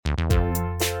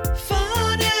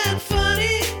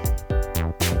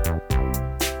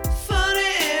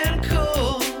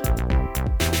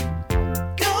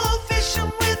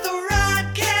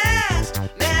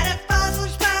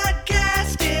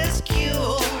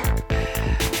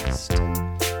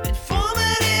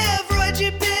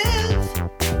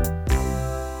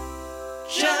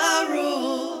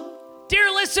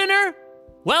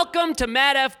Welcome to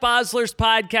Matt F. Bosler's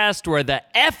podcast, where the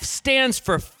F stands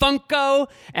for Funko,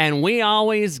 and we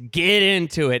always get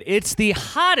into it. It's the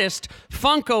hottest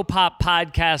Funko Pop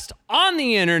podcast on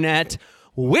the internet.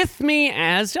 With me,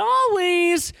 as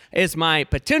always, is my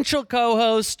potential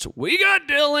co-host. We got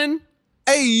Dylan.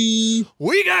 Hey.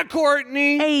 We got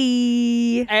Courtney.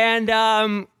 Hey.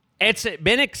 And it's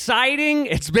been exciting.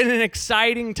 It's been an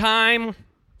exciting time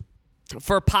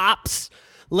for Pops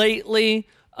lately.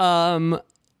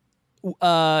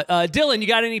 Dylan, you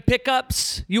got any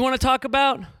pickups you want to talk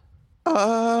about?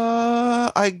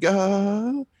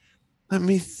 Let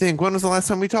me think. When was the last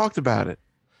time we talked about it?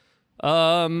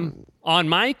 On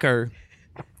mic or?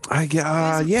 I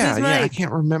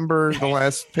can't remember the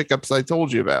last pickups I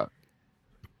told you about.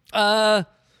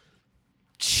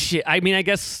 Shit. I mean, I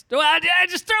guess. Well, I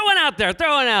just throw one out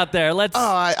there. Let's.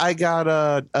 I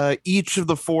got each of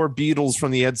the 4 Beatles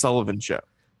from the Ed Sullivan Show.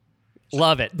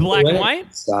 Love it. Black and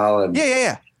white? Solid.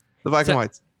 Yeah. The black and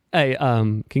whites. Hey,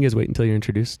 can you guys wait until you're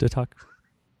introduced to talk?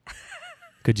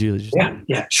 Could you just...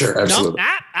 Yeah, sure, absolutely.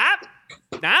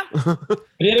 No.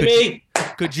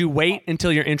 Could you wait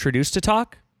until you're introduced to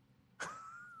talk?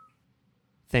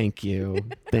 Thank you.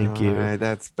 All right,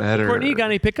 that's better. Courtney, you got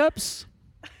any pickups?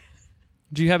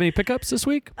 Do you have any pickups this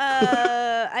week?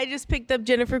 I just picked up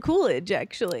Jennifer Coolidge,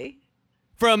 actually.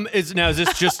 Is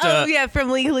this just from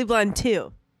Legally Blonde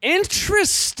 2.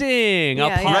 Interesting.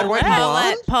 Yeah, Paulette. White and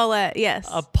blonde? Paulette, yes.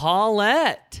 A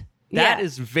Paulette. That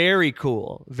is very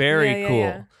cool. Very cool.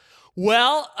 Yeah.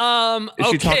 Well, Is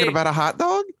she talking about a hot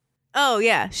dog? Oh,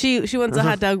 yeah. She wants a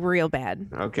hot dog real bad.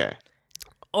 Okay.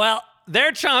 Well,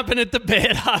 they're chomping at the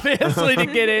bit, obviously, to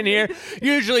get in here.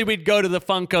 Usually we'd go to the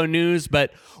Funko News,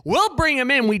 but we'll bring them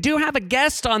in. We do have a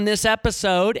guest on this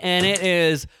episode, and it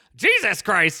is Jesus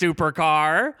Christ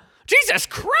Supercar. Jesus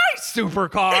Christ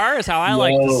Supercar is how I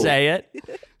like to say it.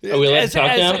 Are we allowed to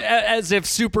talk now? As if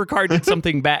Supercar did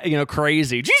something bad,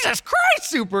 crazy. Jesus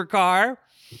Christ Supercar.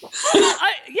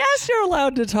 Yes, you're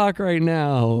allowed to talk right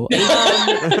now.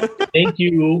 Thank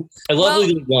you. I love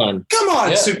Legally Blonde. Come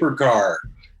on, Supercar.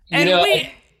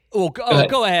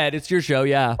 Go ahead. It's your show.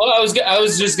 Yeah. Well, I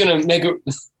was just gonna make it.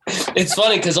 It's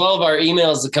funny because all of our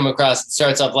emails that come across, it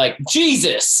starts off like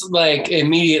Jesus, like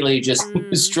immediately just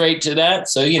straight to that.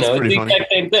 So it's the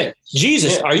exact same thing.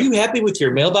 Jesus, are you happy with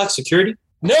your mailbox security?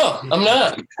 No, I'm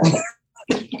not.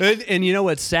 And you know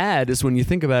what's sad is when you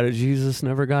think about it, Jesus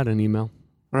never got an email.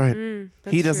 Right.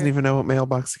 He doesn't even know what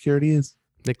mailbox security is.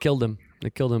 They killed him.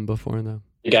 They killed him before, though.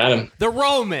 You got him. The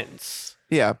Romans.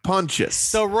 Yeah,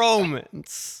 Pontius. The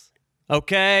Romans.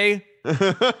 Okay?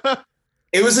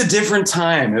 It was a different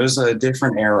time. It was a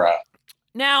different era.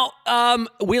 Now,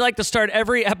 we like to start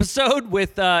every episode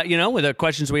with, with the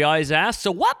questions we always ask.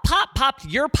 So what pop popped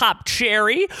your pop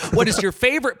cherry? What is your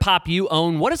favorite pop you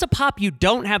own? What is a pop you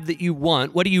don't have that you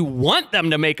want? What do you want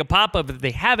them to make a pop of if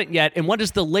they haven't yet? And what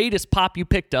is the latest pop you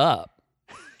picked up?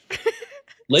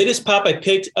 Latest pop I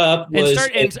picked up was...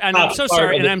 And I'm so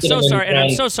sorry. And I'm so sorry.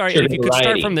 And if you could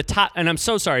start from the top. And I'm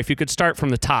so sorry if you could start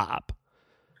from the top.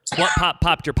 What pop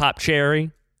popped your pop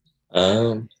cherry?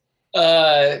 Well,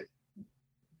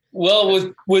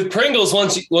 with Pringles,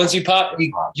 once you pop,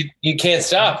 you can't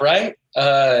stop, right?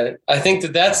 I think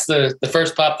that's the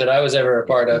first pop that I was ever a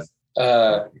part of.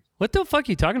 What the fuck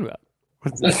are you talking about?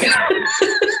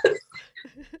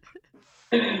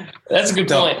 That's a good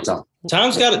point.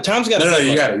 Tom's got it. No,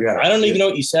 you got it. I don't even know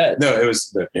what you said. No, it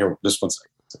was here. Just 1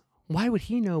 second. Why would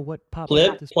he know what pop?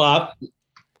 Flip, plop,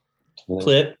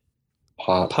 clip,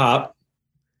 pop.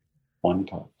 One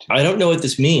pop. I don't know what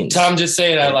this means. Tom, just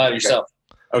say it out loud yourself.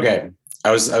 Okay. I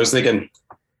was thinking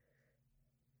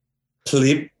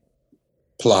Pleep,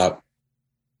 plop,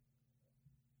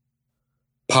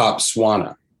 pop,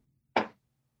 Swana.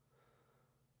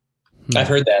 I've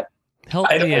heard that. Help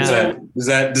me out. Does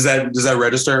that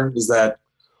register? Is that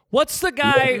What's the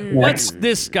guy? What's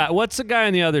this guy? What's the guy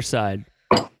on the other side?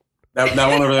 that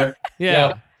one over there? Yeah.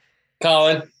 Yep.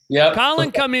 Colin. Yep.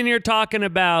 Colin come in here talking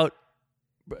about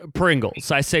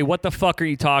Pringles. I say, what the fuck are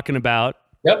you talking about?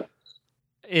 Yep.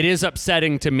 It is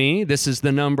upsetting to me. This is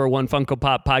the number one Funko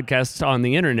Pop podcast on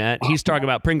the internet. He's talking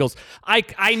about Pringles.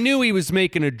 I knew he was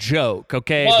making a joke,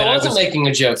 okay? Well, but I wasn't making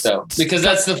a joke, though, because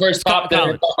that's the first pop that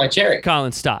ever popped my cherry.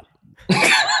 Colin, stop.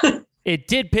 It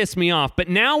did piss me off, but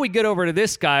now we get over to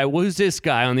this guy. Who's this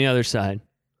guy on the other side?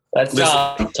 That's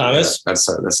Tom. Thomas?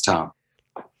 That's Tom.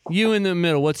 You in the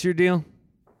middle. What's your deal?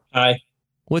 Hi.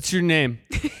 What's your name?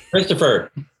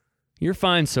 Christopher. You're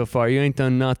fine so far. You ain't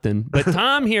done nothing. But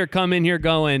Tom here come in here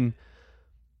going,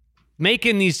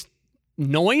 making these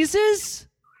noises?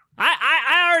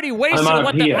 I already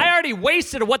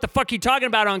wasted what the fuck you talking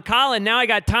about on Colin. Now I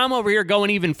got Tom over here going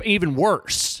even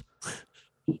worse.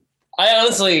 I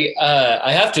honestly,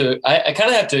 I kind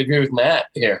of have to agree with Matt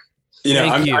here. You know,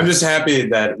 I'm just happy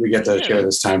that we get to share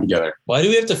this time together. Why do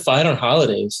we have to fight on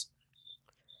holidays?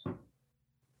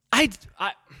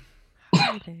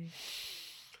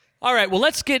 All right, well,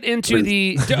 let's get into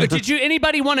did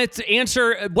anybody want to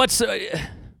answer what's... Matt,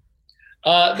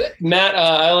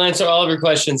 I'll answer all of your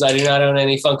questions. I do not own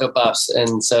any Funko Pops,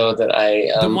 and so that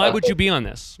I... then why would you be on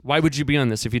this? Why would you be on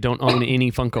this if you don't own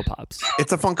any Funko Pops?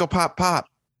 It's a Funko Pop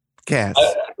cast.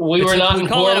 We were not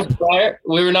informed prior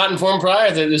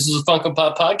that this is a Funko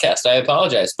Pop podcast. I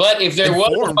apologize. But if there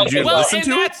was... Did you listen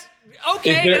to it?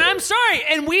 Okay, and I'm sorry.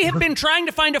 And we have been trying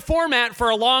to find a format for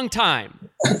a long time.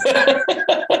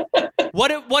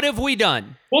 What have we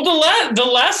done? Well, the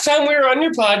last time we were on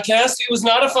your podcast, it was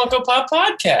not a Funko Pop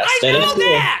podcast. I know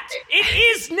that.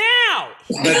 It is now.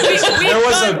 There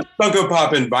was a Funko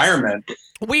Pop environment.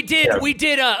 We did the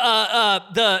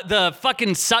fucking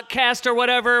Suckcast or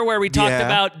whatever, where we talked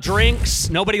about drinks.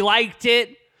 Nobody liked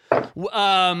it.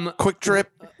 Quick Trip.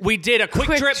 We did a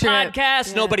quick trip podcast.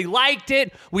 Yeah. Nobody liked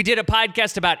it. We did a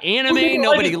podcast about anime.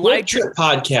 Nobody liked it.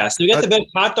 Podcast. We got the best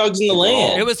hot dogs in the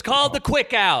land. It was called The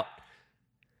Quick Out.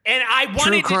 And I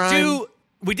wanted to do...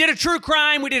 We did a true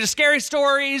crime. We did a scary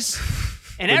stories.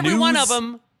 And every one of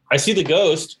them... I see the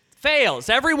ghost. Fails.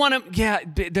 Every one of them... Yeah,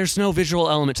 there's no visual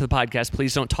element to the podcast.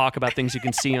 Please don't talk about things you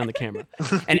can see on the camera.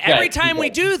 And every time we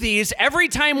do these,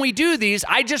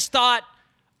 I just thought...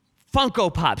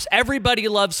 Funko Pops. Everybody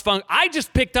loves Funko. I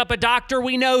just picked up a Dr.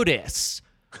 We Notice.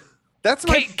 That's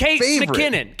my Kate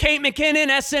favorite. Kate McKinnon,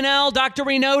 SNL, Dr.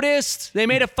 We Noticed. They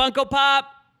made a Funko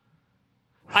Pop.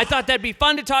 I thought that'd be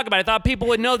fun to talk about. I thought people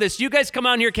would know this. You guys come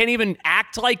on here, can't even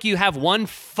act like you have one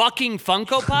fucking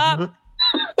Funko Pop.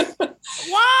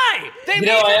 Why? They make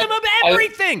them of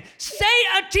everything. Say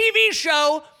a TV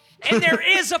show and there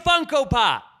is a Funko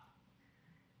Pop.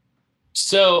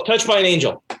 So, Touched by an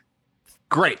Angel.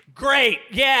 Great.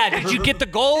 Yeah. Did you get the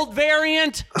gold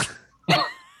variant?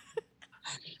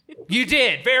 You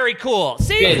did. Very cool.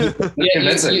 See? Yeah,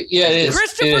 it is.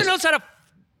 Christopher knows how to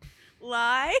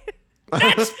lie.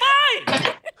 That's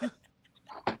fine.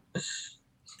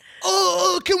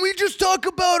 Can we just talk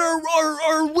about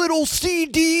our little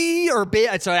CD or big?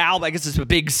 It's an album. I guess it's a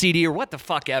big CD or what the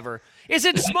fuck ever. Is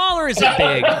it small or is it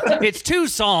big? It's 2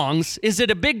 songs. Is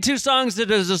it a big 2 songs or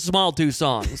is it a small 2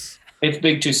 songs? It's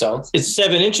big 2 songs. It's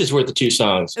 7 inches worth of 2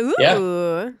 songs. Ooh. Yeah.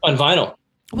 On vinyl.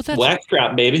 Well, Wax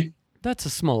strap, baby. That's a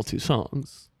small 2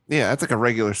 songs. Yeah, that's like a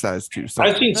regular size 2 songs.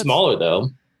 I've seen smaller,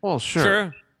 though. Well,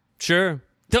 sure.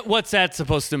 What's that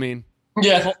supposed to mean?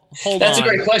 Yeah. Hold That's on. a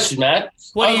great question, Matt.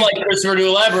 I'd like Christopher to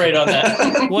elaborate on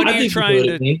that. What are you trying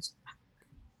to... Means.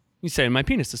 You say my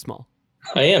penis is small.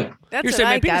 I am. That's You're what saying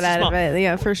my I penis got is out small. of it.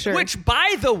 Yeah, for sure. Which,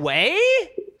 by the way...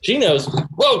 She knows.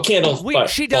 Whoa, candles.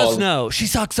 She does know. She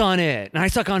sucks on it. And I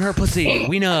suck on her pussy.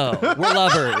 We know. We're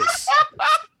lovers.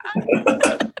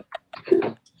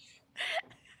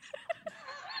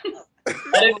 I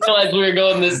didn't realize we were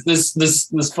going this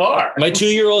far. My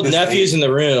 2-year-old nephew's in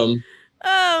the room.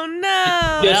 Oh,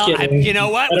 no. Just kidding. You know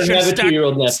what? I don't have a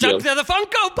 2-year-old nephew. Stuck to the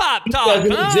Funko Pop talk.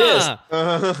 Doesn't exist.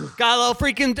 Got a little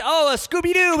freaking... a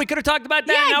Scooby-Doo. We could have talked about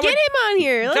that. Yeah, Now get him on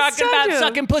here. Let's talking talk about to him.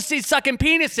 sucking pussies, sucking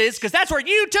penises, because that's where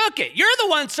you took it. You're the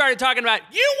one started talking about...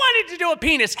 You wanted to do a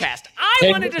penis cast. I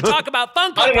wanted to talk about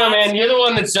Funko Pops. I don't know, man. You're the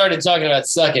one that started talking about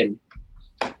sucking.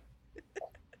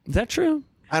 Is that true?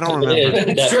 I don't remember.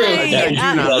 It's true. I do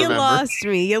not You remember. lost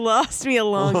me. You lost me a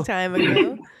long time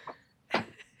ago.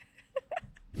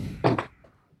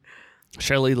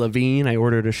 Shelley Levine. I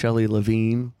ordered a Shelley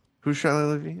Levine. Who's Shelley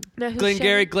Levine? No, who's Glenn Shelly?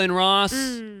 Gary, Glenn Ross.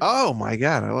 Oh my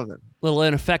God, I love it. Little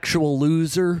ineffectual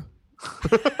loser.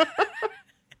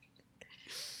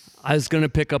 I was going to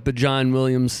pick up a John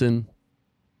Williamson.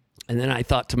 And then I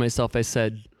thought to myself, I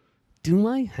said, do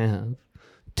I have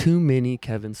too many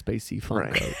Kevin Spacey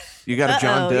Funkos? Right. You got a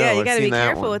John Doe. Yeah, you I've got to seen be that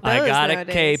careful one. with those I got nowadays.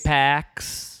 a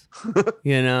K-Pax,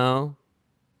 you know.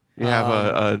 You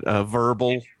have a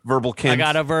verbal Kent. I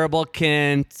got a verbal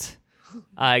Kent.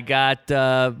 I got,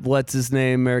 what's his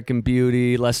name, American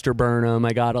Beauty, Lester Burnham.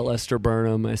 I got a Lester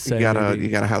Burnham. I said, you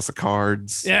got a House of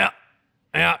Cards. Yeah,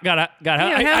 got How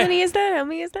many is that? How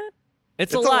many is that?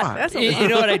 It's a lot. That's a lot. You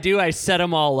know what I do? I set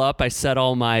them all up. I set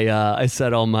all my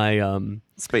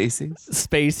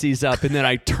Spaceys up, and then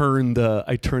I turn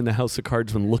the House of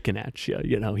Cards when looking at you.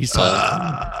 You know, he's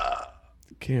the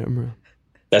camera.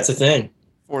 That's a thing.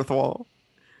 Fourth wall.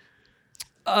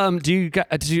 Are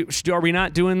we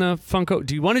not doing the Funko?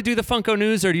 Do you want to do the Funko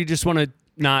news, or do you just want to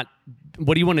not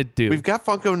What do you want to do? We've got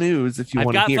Funko News if you I've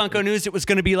want to got hear. Funko News. It was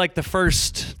going to be like the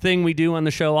first thing we do on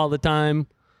the show all the time.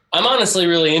 I'm honestly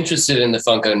really interested in the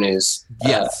Funko News.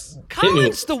 Yes.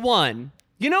 Colin's the one.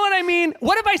 You know what I mean?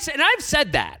 What have I said? And I've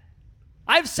said that.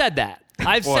 I've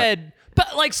What? said,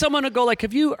 but like someone will go like,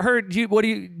 have you heard, do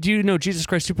you know Jesus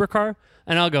Christ Supercar?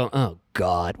 And I'll go, oh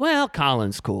God. Well,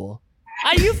 Colin's cool.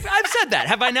 I've said that.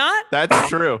 Have I not? That's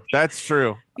true. That's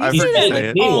true. I've You heard say you that say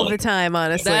it. all the time,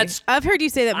 honestly. That's- I've heard you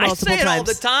say that I multiple say it times. all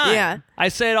the time. Yeah. I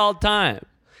say it all the time.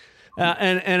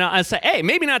 And I say, hey,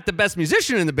 maybe not the best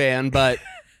musician in the band, but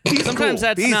sometimes cool.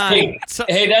 that's He's not. cool. so-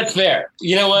 Hey, that's fair.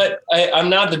 You know what? I'm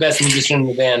not the best musician in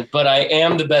the band, but I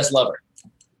am the best lover.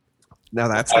 No,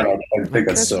 that's I right. think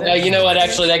that's still. You know what?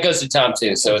 Actually, that goes to Tom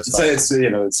too. So it's fine. It's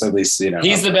it's at least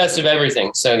He's the best of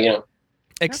everything. So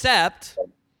Except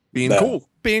Being No. cool.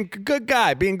 being a good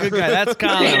guy. That's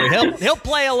Colin. He'll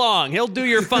play along. He'll do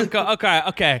your Funko.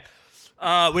 Okay.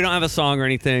 We don't have a song or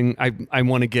anything. I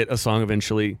want to get a song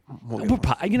eventually.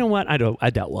 You know what? I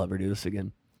doubt we'll ever do this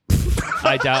again.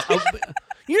 I doubt.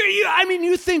 I mean,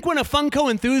 you think when a Funko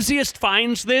enthusiast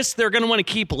finds this, they're going to want to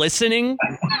keep listening?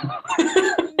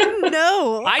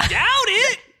 No. I doubt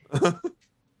it.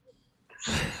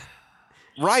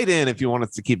 Write in if you want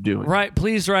us to keep doing. Right.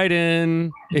 Please write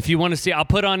in if you want to see. I'll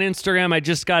put on Instagram. I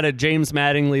just got a James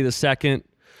Mattingly II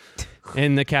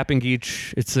in the Cap and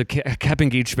Geach. It's a Cap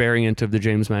and Geach variant of the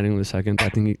James Mattingly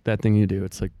II. That thing you do.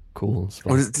 It's like cool. It's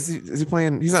fun. Or is he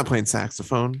playing? He's not playing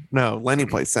saxophone. No, Lenny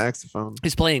plays saxophone.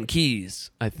 He's playing keys,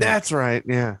 I think. That's right.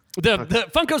 Yeah. The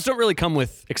Funkos don't really come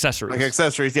with accessories. Like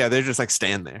accessories. Yeah, they're just like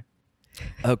stand there.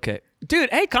 Okay.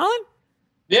 Dude, hey, Colin,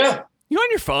 yeah. you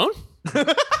on your phone?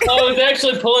 I was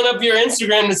actually pulling up your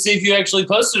Instagram to see if you actually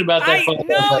posted about that.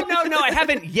 No, I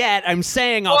haven't yet. I'm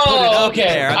saying I'll put it up okay.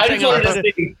 there. I just wanted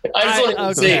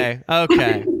to see.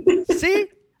 Okay.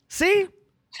 See?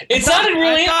 It sounded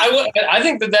really. I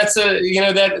think that's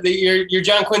your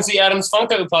John Quincy Adams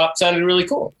Funko Pop sounded really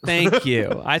cool. Thank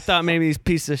you. I thought maybe he's a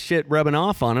piece of shit rubbing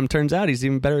off on him. Turns out he's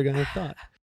even better than I thought.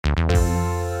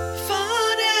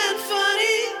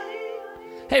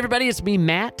 Hey, everybody, it's me,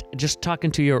 Matt, just talking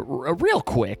to you real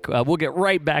quick. We'll get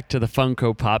right back to the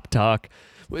Funko Pop talk.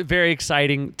 Very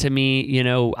exciting to me. You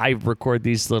know, I record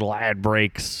these little ad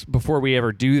breaks before we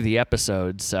ever do the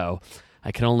episode, so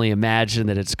I can only imagine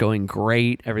that it's going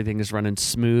great. Everything is running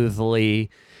smoothly.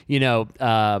 You know,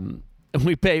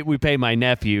 we pay my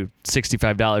nephew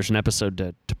 $65 an episode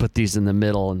to put these in the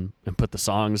middle and put the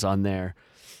songs on there.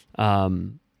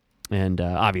 And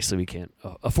obviously we can't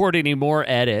afford any more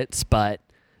edits, but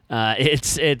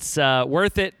it's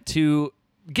worth it to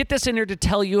get this in here to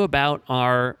tell you about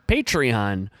our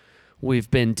Patreon we've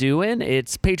been doing.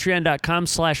 It's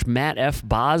patreon.com/Matt F.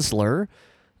 Bosler.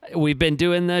 We've been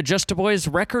doing the Just a Boys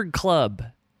Record Club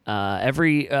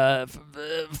every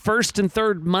first and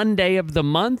third Monday of the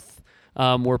month.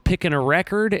 We're picking a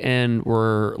record and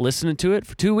we're listening to it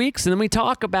for 2 weeks, and then we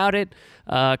talk about it.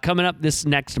 Coming up this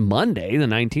next Monday, the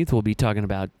 19th, we'll be talking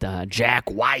about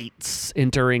Jack White's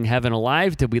Entering Heaven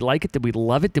Alive. Did we like it? Did we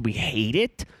love it? Did we hate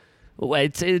it? Well,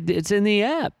 it's in the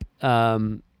app.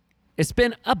 It's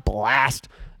been a blast.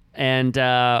 And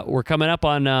we're coming up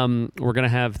on, we're going to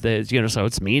have so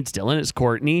it's me, it's Dylan, it's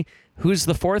Courtney. Who's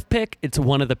the fourth pick? It's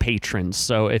one of the patrons.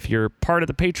 So if you're part of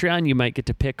the Patreon, you might get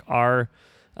to pick our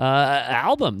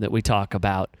album that we talk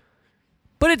about.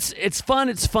 But it's fun,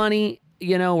 it's funny.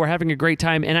 You know, we're having a great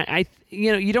time. And I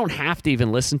you don't have to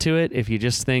even listen to it if you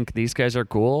just think these guys are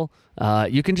cool.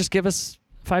 You can just give us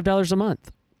 $5 a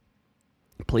month.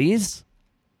 Please.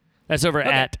 That's over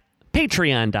at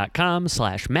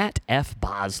patreon.com/Matt F.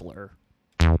 Bosler.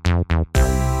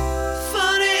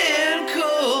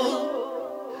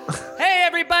 Hey,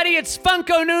 everybody, it's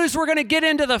Funko News. We're going to get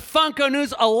into the Funko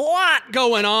News. A lot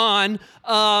going on.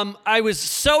 I was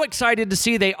so excited to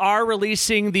see they are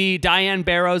releasing the Diane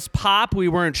Barrows Pop. We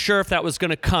weren't sure if that was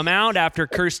going to come out after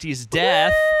Kirsty's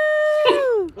death.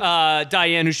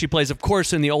 Diane, who she plays, of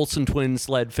course, in the Olsen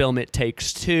twins-led film It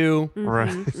Takes Two.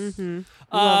 Right.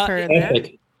 Love her in that.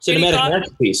 Epic. Cinematic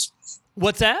masterpiece.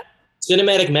 What's that?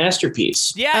 Cinematic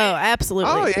masterpiece. Yeah. Oh,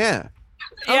 absolutely. Oh yeah.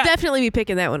 I'll definitely be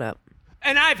picking that one up.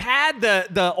 And I've had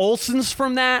the Olsens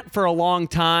from that for a long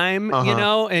time, you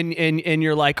know, and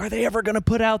you're like, are they ever going to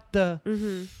put out the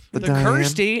Diane.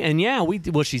 Kirsty? And yeah,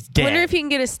 she's dead. Wonder if you can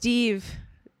get a Steve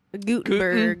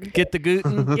Gutenberg. Get the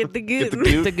Guten. Get the Guten.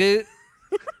 Get the Gut.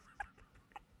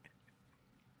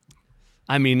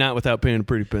 I mean, not without paying a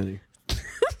pretty penny.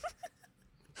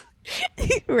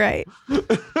 Right.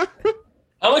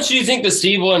 How much do you think the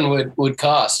Steve one would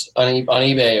cost on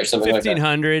eBay or something like that?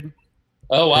 $1,500.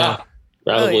 Oh wow!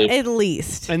 Probably. at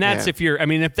least. And that's if you're. I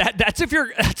mean, that's if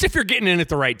you're getting in at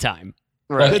the right time.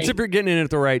 Right. That's if you're getting in at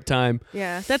the right time.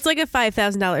 Yeah, that's like a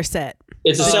 $5,000 set.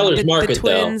 It's a seller's market, the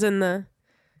twins and the.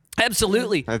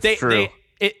 Absolutely, That's true.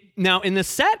 Now in the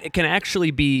set, it can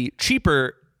actually be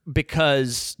cheaper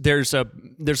because there's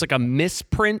like a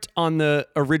misprint on the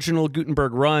original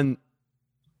Gutenberg run.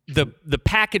 The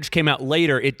package came out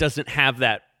later. It doesn't have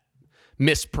that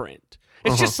misprint.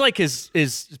 It's just like his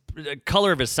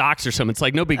color of his socks or something. It's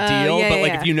like no big deal. Yeah, but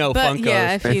like yeah. if you know But Funkos,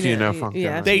 yeah, If you know Funkos.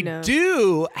 yeah, if they you know.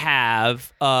 do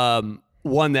have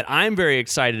one that I'm very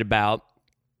excited about.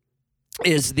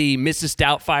 Is the Mrs.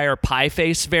 Doubtfire pie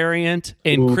face variant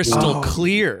in crystal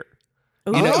clear.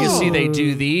 You see they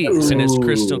do these and it's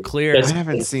crystal clear. I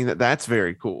haven't seen that. That's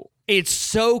very cool. It's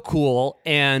so cool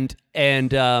and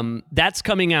that's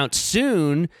coming out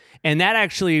soon, and that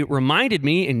actually reminded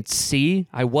me, and see,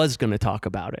 I was going to talk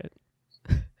about it.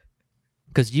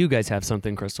 Cuz you guys have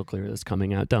something crystal clear that's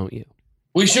coming out, don't you?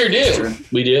 We sure do.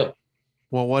 We do.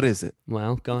 Well, what is it?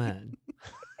 Well, go ahead.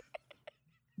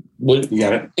 What, You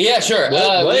got it? Yeah, sure.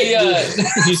 what?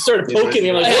 You started poking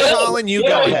me like, Hey, Colin, you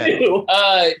go ahead.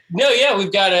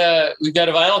 We've got a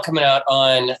vinyl coming out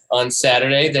on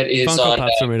Saturday that is Funko on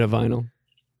Pops are made of vinyl.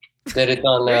 that is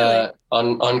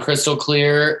on crystal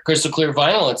clear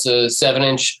vinyl. It's a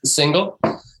 7-inch single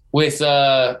with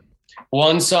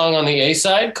one song on the A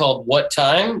side called "What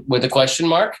Time" with a question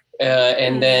mark,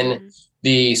 and then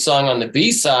the song on the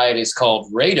B side is called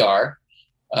 "Radar."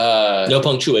 no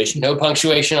punctuation. No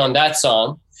punctuation on that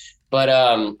song, but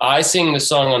I sing the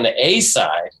song on the A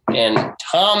side, and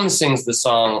Tom sings the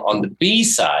song on the B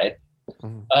side,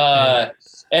 and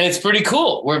it's pretty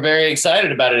cool. We're very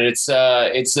excited about it. It's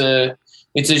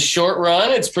a short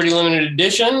run. It's pretty limited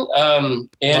edition, and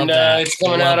it's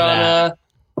coming out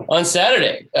on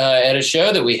Saturday at a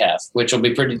show that we have, which will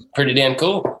be pretty damn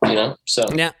cool. So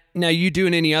Now you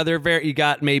doing any other you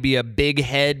got maybe a big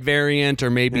head variant or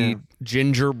maybe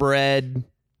gingerbread?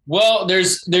 Well,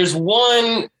 there's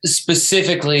one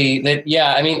specifically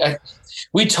that,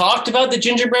 we talked about the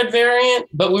gingerbread variant,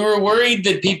 but we were worried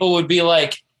that people would be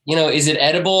like, is it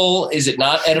edible? Is it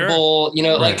not edible?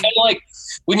 Like kind of like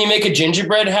when you make a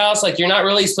gingerbread house, like you're not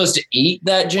really supposed to eat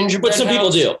that gingerbread But some people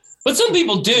house. do. But some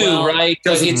people do, right?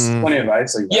 Because Like it's plenty of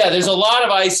ice. Like that. there's a lot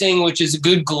of icing, which is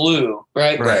good glue,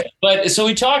 right? Right. But so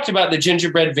we talked about the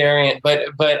gingerbread variant, but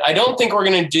I don't think we're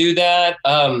going to do that.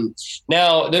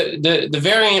 Now the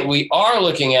variant we are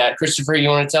looking at, Christopher, you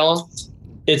want to tell them?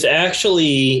 It's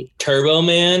actually Turbo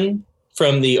Man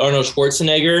from the Arnold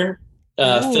Schwarzenegger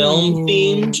film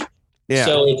themed. Yeah.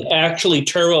 So it's actually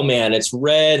Turbo Man. It's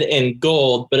red and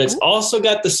gold, but it's also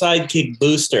got the sidekick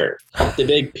Booster, the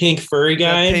big pink furry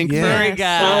guy. The pink furry Yes.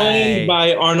 guy. Signed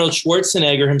by Arnold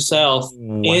Schwarzenegger himself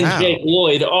and Jake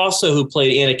Lloyd, also who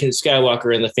played Anakin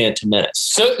Skywalker in The Phantom Menace.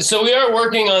 So we are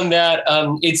working on that.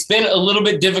 It's been a little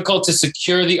bit difficult to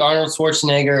secure the Arnold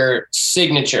Schwarzenegger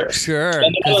signature. Sure.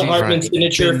 And the Phil Hartman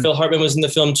signature. Phil Hartman was in the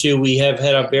film too. We have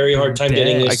had a very hard time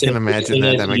getting I this. can imagine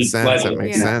that. That makes sense. That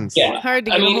makes Yeah. sense. Yeah. Hard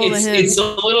to I get a mean, hold of him. it's a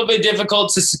little bit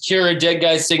difficult to secure a dead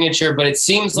guy's signature, but it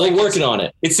seems like We're working on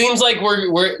it. It seems like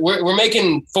we're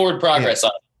making forward progress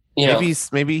on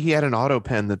it. Maybe he had an auto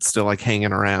pen that's still like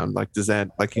hanging around. Like, does that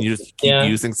can you just keep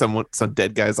using some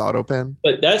dead guy's auto pen?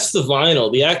 But that's the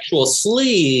vinyl. The actual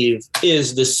sleeve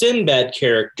is the Sinbad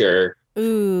character.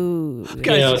 Ooh.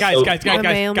 Guys,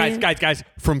 Mailman. guys,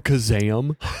 from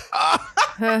Kazam.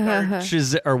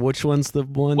 Or which one's the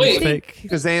one Wait. that's fake?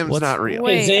 Kazam's not real.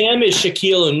 Wait. Shazam is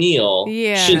Shaquille O'Neal.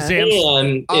 Yeah.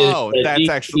 Shazam is that's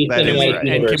actually that is cinematic right. And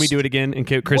universe. can we do it again? And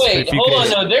Chris, Wait, if you hold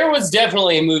could- on. No, there was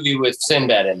definitely a movie with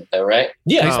Sinbad in it, though, right?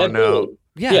 Yeah, Oh, absolutely. no.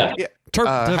 Yeah. Yeah. The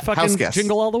House fucking Guest.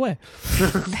 jingle all the way.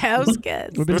 House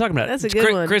Guest. We've been talking about it. That's a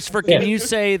good one. Christopher, can Yeah. you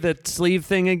say the sleeve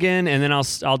thing again, and then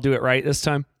I'll do it right this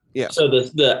time? So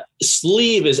the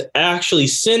sleeve is actually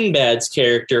Sinbad's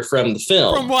character from the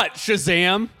film. From what?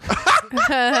 Shazam?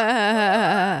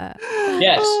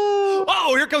 Yes.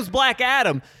 Oh, here comes Black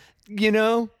Adam. Do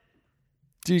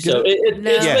you get So it?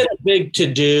 it's been a big to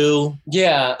do,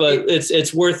 Yeah. but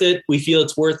it's worth it. We feel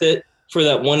it's worth it for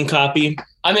that one copy.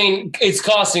 I mean, it's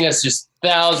costing us just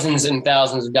thousands and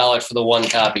thousands of dollars for the one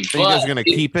copy. So you guys But- are gonna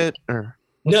keep it or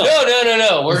No,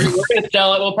 No. We're gonna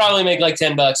sell it. We'll probably make like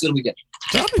 $10. It'll be good.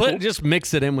 Just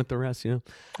mix it in with the rest,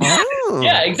 Oh.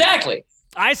 Yeah, exactly.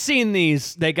 I seen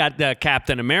these. They got the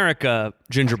Captain America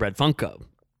gingerbread Funko.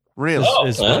 Really?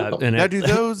 And Now, do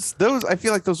those? I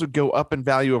feel like those would go up in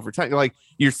value over time. Like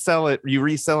you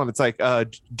resell, and it's like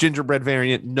gingerbread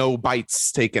variant, no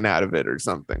bites taken out of it or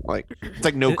something. Like it's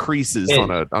like no creases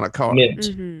on a card. mint.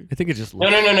 Mhm. I think it just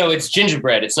No. It's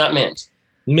gingerbread. It's not mint.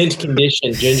 mint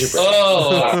condition gingerbread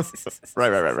Oh,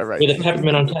 Right. with a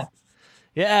peppermint on top.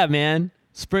 Yeah, man.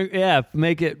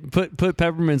 Make it put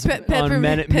peppermints on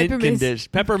mint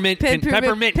condition. Peppermint condition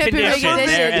condition.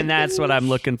 there, and that's what I'm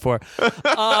looking for.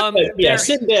 Yeah,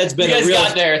 Sinbad's been you guys a real.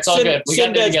 got there. It's all good. We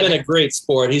got there Sinbad's been together. a great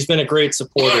sport. He's been a great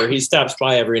supporter. He stops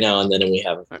by every now and then, and we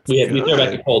throw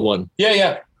back a cold one.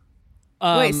 Yeah.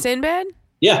 Wait, Sinbad?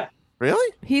 Yeah,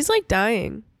 Really? He's like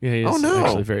dying. Yeah, he's Oh, no.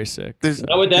 actually very sick. There's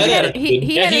not with that attitude.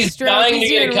 He Yeah, had a he's stroke. dying to He's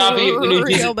get a doing copy of the new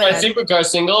Jesus real Christ bad. Supercar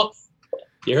single.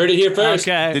 You heard it here first.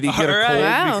 Okay. Did he get a All cold right.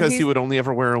 Wow, because he he's- would only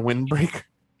ever wear a windbreaker?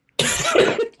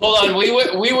 Hold on,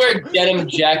 we wear denim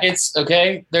jackets.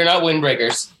 Okay, they're not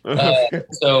windbreakers.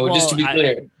 So Well, just to be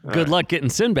clear, Good luck getting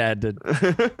Sinbad to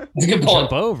it's a good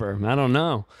point. jump over. I don't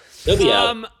know. He'll be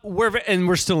out.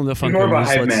 We're still in the He's more Funko of a news.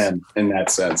 hype Let's- man in that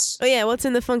sense. Oh yeah, what's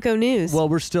in the Funko news? Well,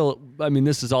 we're still. I mean,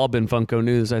 this has all been Funko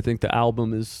news. I think the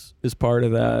album is part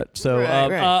of that. So,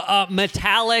 Right.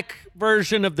 metallic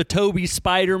version of the Toby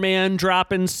Spider-Man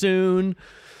dropping soon.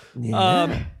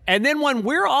 And then one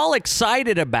we're all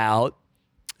excited about,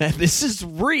 and this is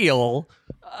real,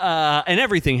 and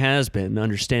everything has been.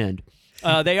 Understand?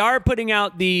 They are putting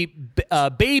out the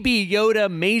Baby Yoda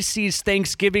Macy's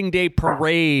Thanksgiving Day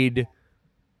Parade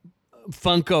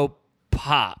Funko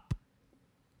Pop.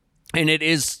 And it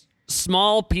is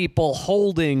small people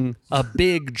holding a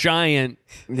big giant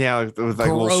Yeah, with like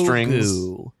little strings.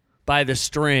 Grogu by the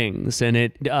strings. And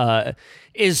it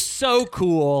is so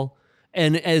cool.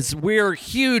 And as we're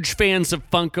huge fans of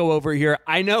Funko over here,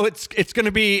 I know it's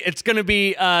gonna be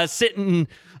sitting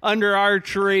under our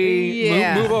tree.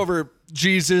 Yeah. Move over,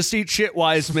 Jesus. Eat shit,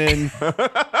 wise men.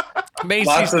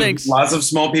 Macy's thinks. Lots of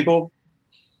small people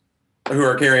who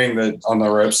are carrying on the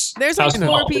ropes. There's like How's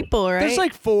 4 it? people, right? There's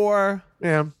like 4.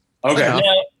 Yeah. Okay. Now,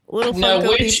 little Now,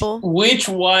 Funko people. which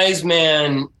wise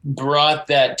man brought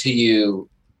that to you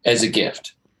as a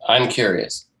gift? I'm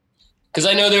curious. Because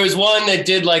I know there was one that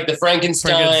did like the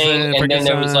Frankenstein, and then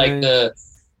there was like the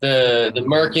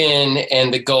Merkin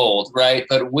and the gold, right?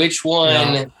 But which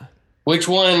one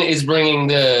is bringing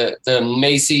the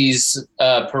Macy's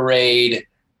parade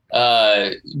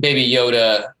Baby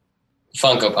Yoda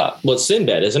Funko Pop? Well, it's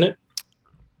Sinbad, isn't it?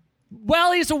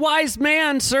 Well, he's a wise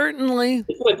man, certainly.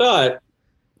 That's what I thought.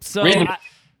 So Really?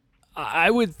 I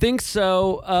would think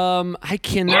so. I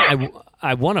cannot.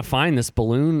 I want to find this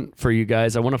balloon for you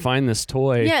guys. I want to find this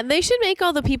toy. Yeah, they should make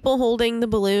all the people holding the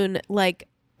balloon like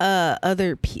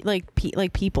other people,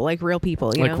 like real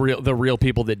people, you Like know? the real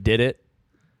people that did it.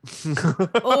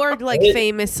 Or like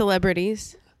famous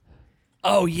celebrities,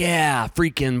 Oh yeah,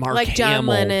 freaking Mark like John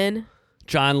Hamill. Lennon,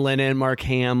 John Lennon, Mark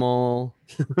Hamill.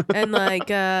 and like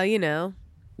that'd be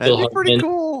Bill pretty Hartman.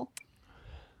 cool.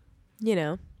 you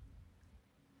know.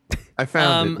 I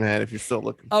found it, Matt. If you're still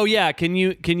looking. Oh yeah, can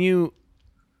you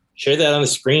Share that on the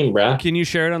screen, bruh.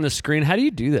 share it on the screen? How do you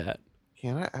do that?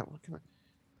 Can I? Can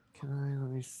I?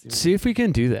 Let me see. See if we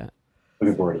can do that.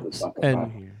 Looking forward to this.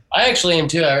 And Here. I actually am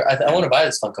too. I want to buy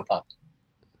this Funko Pop.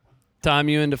 Tom,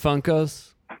 you into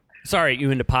Funkos? Sorry, you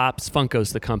into Pops?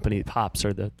 Funko's the company. Pops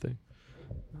are the thing.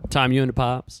 Tom, you into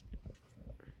Pops?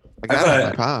 I got thought- it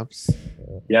from Pops.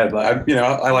 Yeah, but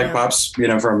I like pops.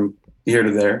 From here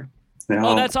to there.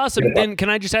 Oh, that's awesome. Then can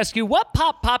I just ask you, what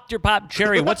pop popped your pop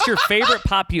cherry? What's your favorite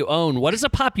pop you own? What is a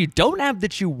pop you don't have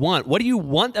that you want? What do you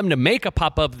want them to make a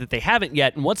pop of that they haven't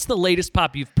yet? And what's the latest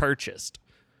pop you've purchased?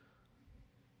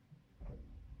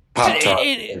 Pop Tart.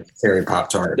 Cherry Pop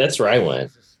Tart. That's where I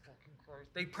went.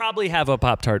 They probably have a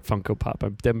Pop Tart Funko Pop.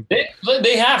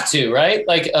 They have to, right?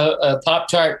 Like a Pop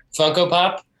Tart Funko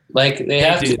Pop. Like they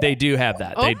have to. They do have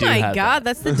that. Oh They do my have god,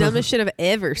 that's the dumbest shit I've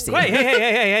ever seen. That.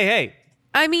 Hey.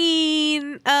 I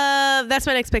mean, that's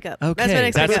my next pickup. Okay, That's my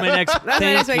next pickup. That's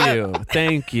my next Thank pickup. you.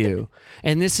 Thank you.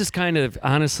 And this is kind of,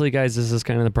 honestly, guys, this is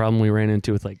kind of the problem we ran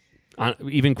into with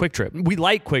even Quick Trip. We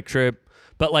like Quick Trip,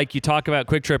 but like you talk about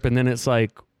Quick Trip and then it's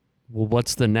like, well,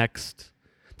 what's the next?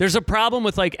 There's a problem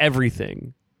with like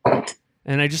everything.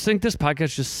 And I just think this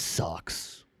podcast just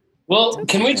sucks. Well,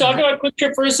 can we talk about Quick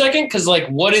Trip for a second? Because like,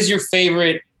 what is your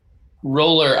favorite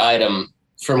roller item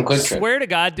from Quick Trip? Swear to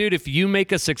God, dude, if you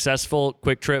make a successful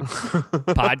Quick Trip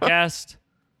podcast,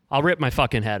 I'll rip my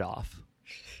fucking head off.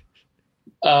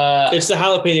 It's the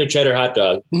jalapeno cheddar hot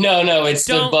dog. No, it's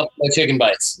the Don't- buffalo chicken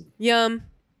bites. Yum.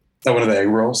 Is that one of the egg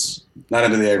rolls? Not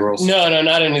into the egg rolls. No,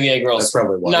 not into the egg rolls. That's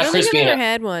probably why. Not I don't think crispy I've ever enough.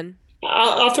 had one.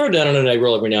 I'll throw down on an egg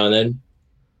roll every now and then.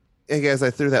 Hey guys, I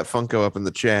threw that Funko up in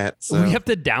the chat. So. We have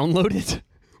to download it.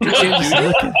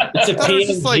 It's a I was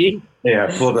just like- PNG.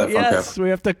 Yeah, pull up that Funko. Yes, we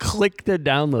have to click the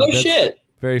download. Oh That's shit!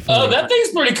 Very funny. Oh, that thing's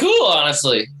pretty cool,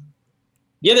 honestly.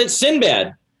 Yeah, that's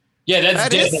Sinbad. Yeah, that's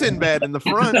That is dead. Sinbad in the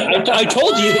front. I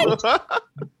told you.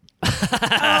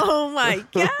 Oh my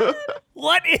god,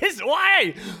 Why?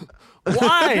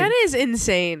 that is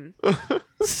insane.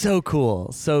 So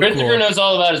cool. So Christopher cool. knows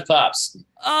all about his pops.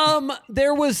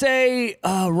 There was a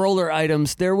roller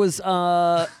items. There was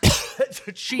The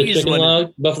cheese chicken one.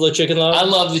 log, buffalo chicken log. I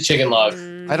love the chicken log.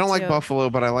 I don't like too. buffalo,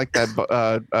 but I like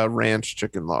that ranch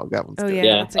chicken log. That one's Oh good. yeah.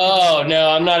 Yeah. That's a good Oh no,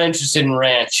 I'm not interested in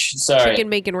ranch. Sorry. chicken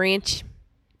bacon ranch.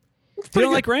 You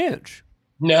don't like ranch?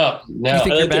 No. You I think-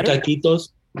 like the better? taquitos.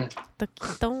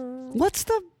 Taquito.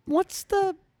 What's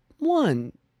the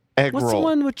one? Egg What's the roll.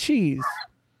 one with cheese?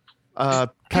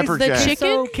 Pepper the jack.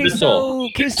 chicken? Queso.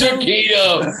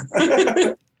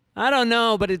 Taquito. I don't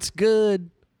know, but it's good.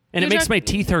 And it You're makes my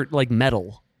teeth hurt like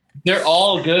metal. They're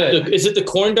all good. Is it the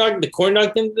corn dog? The corn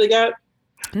dog thing that they got?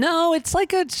 No, it's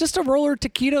just a roller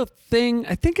taquito thing.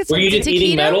 I think it's Were like, you just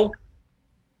eating taquito? metal?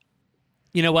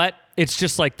 you know what? It's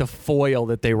just like the foil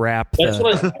that they wrap. That's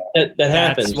the, that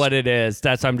happens. That's what it is.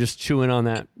 I'm just chewing on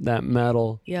that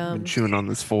metal. Been Yum. chewing on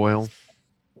this foil.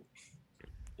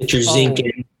 It's your zinc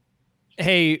in.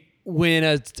 Hey, when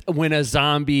a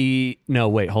zombie, no,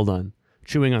 wait, hold on.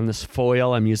 Chewing on this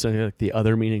foil, I'm using like the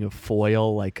other meaning of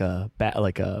foil, like a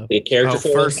The character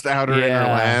foil. First outer inner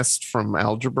Yeah. last from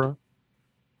algebra.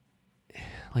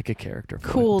 like a character.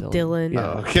 foil, Cool, Dylan.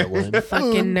 Yeah, Oh, okay. Dylan.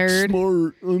 Fucking nerd.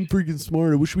 Smart. I'm freaking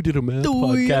smart. I wish we did a math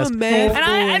podcast. I'm a math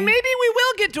And boy. maybe we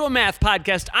will get to a math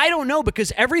podcast. I don't know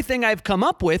because everything I've come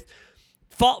up with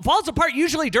falls apart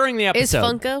usually during the Is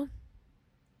episode. Funko?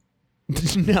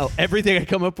 No, everything I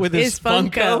come up with is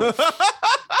Funko.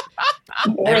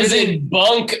 Or is it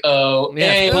Bunko? Yes,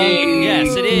 Hey. Bun-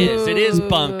 yes, it is. It is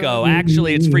Bunko.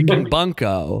 Actually, it's freaking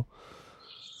Bunko.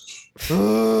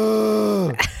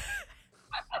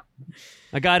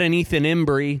 I got an Ethan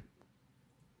Embry.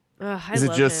 Ugh, I Is it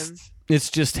love just? him. It's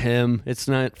just him. It's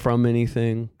not from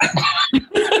anything.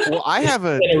 Well, I have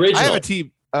a An original. I have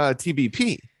a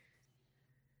TBP.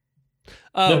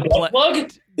 The butt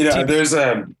plug? You know, there's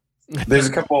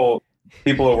a couple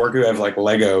people at work who have like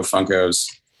Lego Funkos,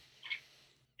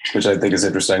 which I think is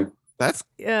interesting. That's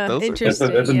Yeah, Those are-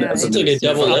 interesting. That's a- yeah. that's a- It's like a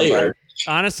double layer.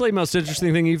 Honestly, most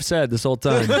interesting thing you've said this whole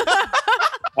time.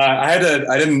 I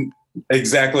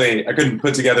couldn't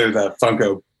put together the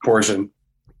Funko portion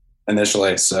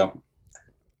initially, so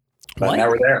but What?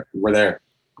 now we're there.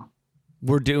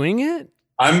 We're doing it?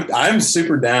 I'm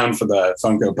super down for the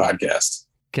Funko podcast.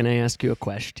 Can I ask you a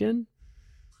question?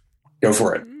 Go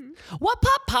for it. What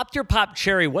pop popped your pop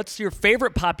cherry? What's your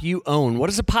favorite pop you own? What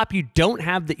is a pop you don't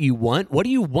have that you want? What do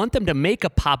you want them to make a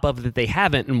pop of that they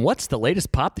haven't? And what's the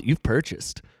latest pop that you've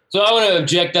purchased? So I want to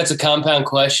object. That's a compound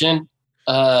question.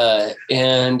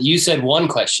 And you said one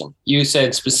question. You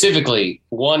said specifically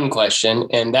one question,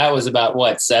 and that was about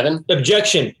what, 7?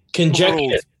 Objection.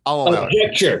 Conjecture. I'll allow it.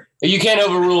 Objection. You can't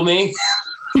overrule me.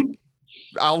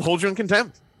 I'll hold you in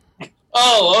contempt.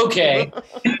 Oh, okay.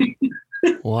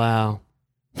 Wow.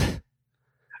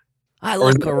 I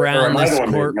Or- look or around am I this the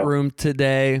one that- courtroom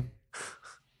today,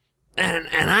 and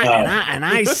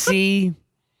I see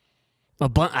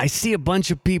I see a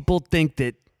bunch of people think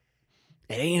that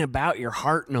it ain't about your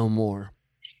heart no more.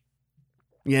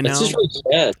 You know, That's just really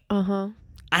sad. Uh-huh.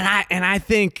 and I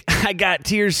think I got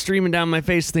tears streaming down my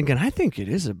face, thinking I think it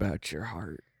is about your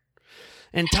heart.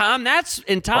 And Tom, and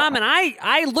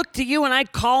I look to you and I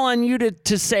call on you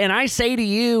to say, and I say to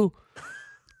you,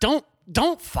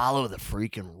 don't follow the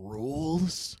freaking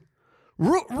rules.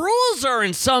 Rules are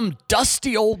in some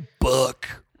dusty old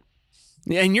book.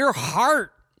 And your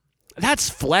heart, that's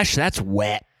flesh, that's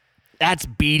wet. That's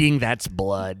beating, that's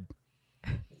blood.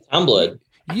 I'm blood.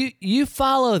 You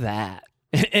follow that.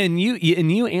 And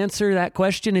you answer that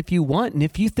question if you want. And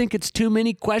if you think it's too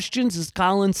many questions, as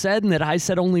Colin said, and that I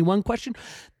said only one question,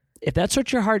 if that's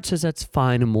what your heart says, that's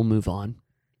fine, and we'll move on.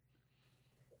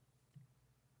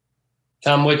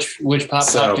 Tom, which pop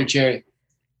So- popped your cherry?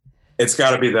 It's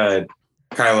got to be the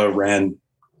Kylo Ren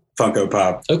Funko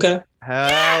Pop. Okay.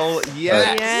 Hell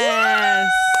yes.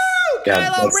 Yes. Yeah,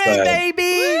 Kylo that's Ren, the-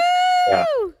 baby! Yeah.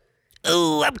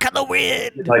 Ooh, I'm Kylo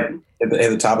Ren. Like at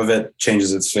the top of it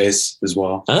changes its face as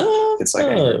well. Oh, It's like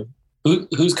anger.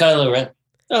 Who's Kylo Ren?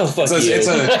 oh, fuck It's you.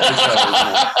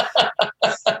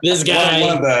 This guy.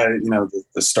 one of the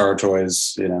the Star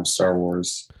Toys, Star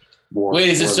Wars. Wait,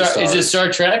 is it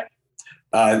Star Trek?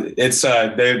 It's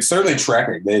they're certainly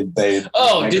trekking. They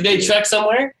Oh, did they trek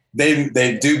somewhere?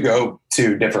 They do go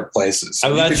to different places.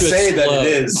 I'm You about could to say that explode.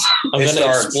 it is. I'm a gonna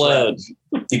Star explode.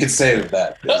 Trek. You could say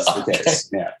that is the Okay. case.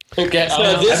 Yeah. Okay. So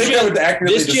I this think just- I would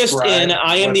accurately This just describe in,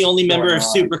 I am the what's only member going of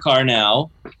on. Supercar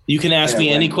now. You can ask me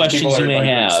Yeah, any when questions people you are, may like, in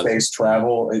have. Space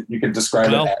travel, you could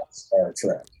describe Well, it as Star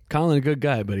Trek. Colin, a good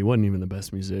guy, but he wasn't even the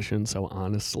best musician. So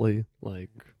honestly, like,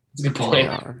 That's a good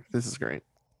point. This is great.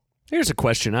 here's a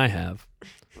question I have.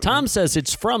 Tom says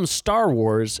it's from Star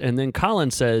Wars, and then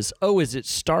Colin says, "Oh, is it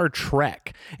Star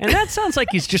Trek?" And that sounds like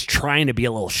he's just trying to be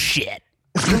a little shit.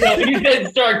 No, you said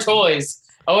Star Toys.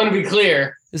 I want to be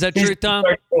clear. Is that true, Tom?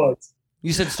 Star Toys.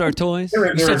 You said Star Toys? There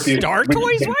You were said a few- Star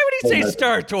Toys? Why would he say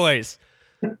Star Toys?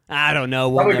 I don't know.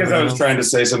 We'll Probably because never I was know. trying to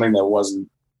say something that wasn't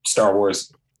Star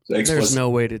Wars There's explicit. no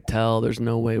way to tell. There's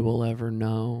no way we'll ever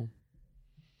know.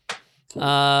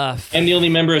 I'm the only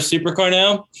member of Supercar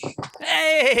now.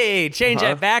 Hey, change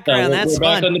Uh-huh. that background. That's we're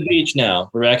back on fun. the beach now.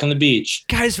 We're back on the beach.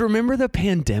 Guys, remember the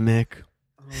pandemic?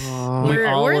 We're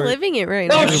all were- living it right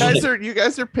Oh, now. You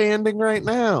guys are panding right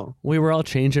now. We were all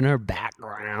changing our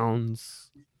backgrounds,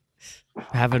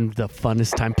 having the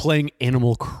funnest time playing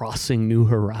Animal Crossing New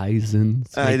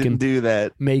Horizons, I didn't do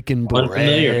that. making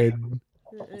Unfamiliar. bread.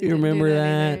 You remember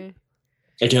that?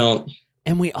 I don't.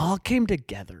 And we all came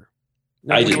together.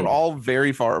 I We do. were all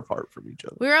very far apart from each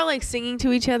other. We were all like singing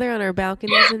to each other on our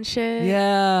balconies and shit.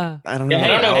 Yeah. I don't know. Yeah, I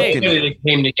don't know how hey, it anybody can- that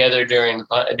came together during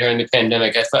the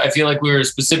pandemic. I feel like we were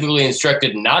specifically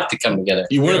instructed not to come together.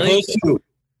 You weren't Really? supposed to.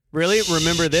 Really?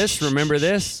 Remember this? Remember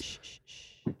this?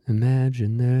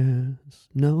 Imagine there's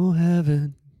no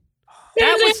heaven.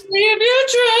 That was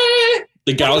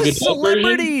The Gal That was Gadot version.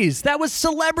 celebrities. That was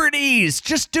celebrities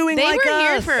just doing They like were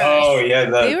here us. for us. Oh yeah,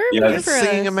 They were yeah. here for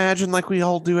Singing us. Imagine like we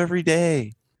all do every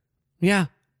day. Yeah.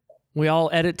 We all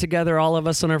edit together, all of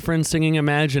us and our friends singing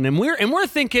Imagine. And we're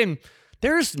thinking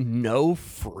there's no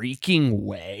freaking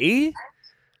way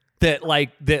that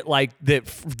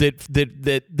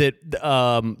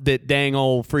dang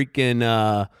old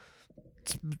freaking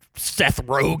Seth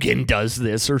Rogen does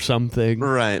this or something.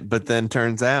 Right. But then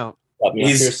turns out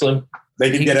He's- Seriously? They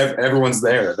could get everyone's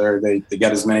there. They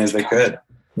got as many as they could.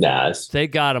 Nah. It's, They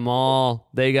got them all.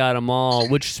 They got them all.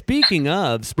 Which speaking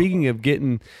of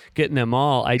getting them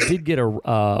all, I did get a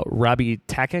Robbie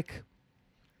Takic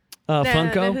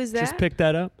Funko. who's Just that? picked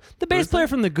that up. The bass player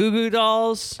from the Goo Goo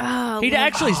Dolls. Oh, He love-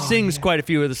 actually sings quite a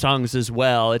few of the songs as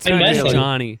well. It's I not just imagine.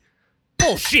 Johnny.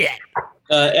 Bullshit.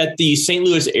 at the St.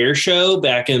 Louis Air Show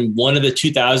back in one of the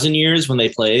 2000 years when they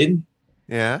played.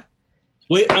 yeah.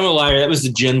 Wait, I'm a liar. That was the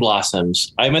Gin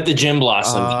Blossoms. I meant the Gin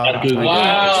Blossoms. not Goo Goo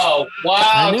Dolls. Wow,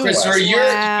 I knew Christopher, it.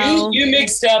 Wow. you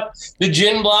mixed up the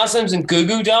Gin Blossoms and Goo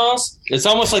Goo Dolls. It's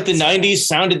almost like the 90s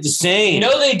sounded the same.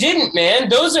 No, they didn't, man.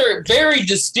 Those are very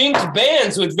distinct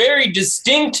bands with very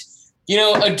distinct,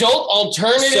 adult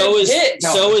alternative hits.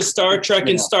 So is Star Trek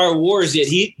and Star Wars. Yet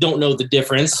he don't know the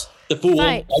difference. The fool.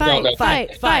 Fight, I don't know.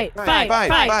 fight, fight, fight,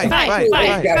 fight, fight,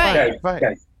 fight,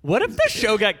 fight. What if the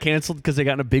show got canceled because they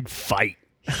got in a big fight?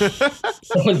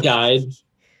 Someone died.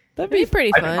 That'd Be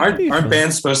pretty fun. Aren't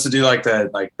bands supposed to do like that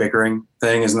bickering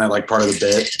thing? Isn't that like part of the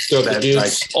bit? Throw the That, dudes.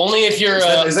 like, Only if you're Is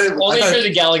that- only I if thought- you're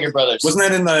the Gallagher brothers.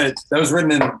 wasn't that that was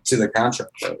written into the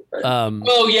contract? Though, right?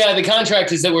 Oh yeah, the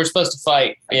contract is that we're supposed to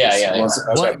fight. Yeah.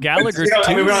 What, Gallagher I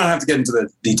mean, too? we don't have to get into the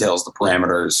details, the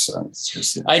parameters. So it's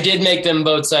just, I did make them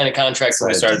both sign a contract when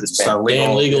I started this it's band. not legal,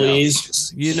 Band legalese. it's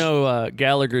just- You know,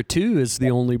 Gallagher 2 is the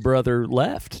only brother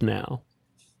left now.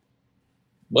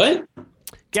 What?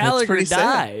 Gallagher pretty sad.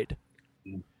 died.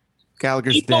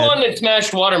 Gallagher's He's the one dead. that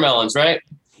smashed watermelons, right?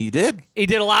 He did. He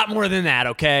did a lot more than that,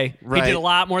 okay? He Right. did a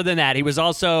lot more than that. He was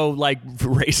also, like,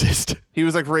 racist. He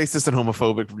was like racist and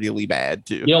homophobic really bad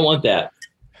too. You don't want that.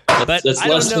 But That's I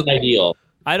don't less know. than ideal.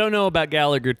 I don't know about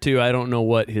Gallagher 2. I don't know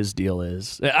what his deal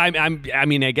is. I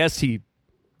mean, I guess he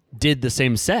did the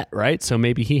same set, right? So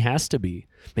maybe he has to be.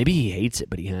 Maybe he hates it,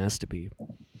 but he has to be.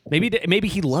 Maybe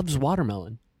he loves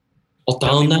watermelon.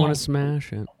 Don't even want to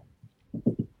smash it.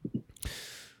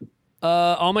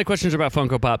 All my questions are about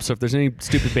Funko Pop, so if there's any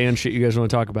stupid band shit you guys want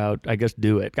to talk about, I guess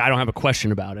do it. I don't have a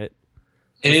question about it.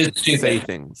 It is Say stupid.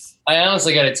 things. I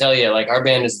honestly got to tell you, like our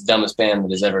band is the dumbest band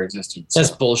that has ever existed. That's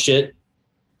bullshit.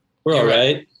 We're all You're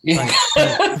right.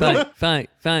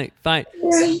 Fight.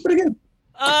 pretty good.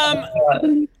 I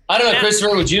don't know,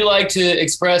 Christopher. Would you like to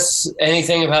express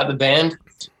anything about the band?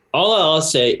 All I'll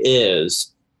say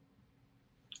is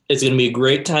it's going to be a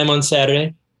great time on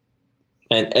Saturday,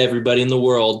 and everybody in the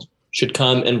world should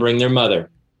come and bring their mother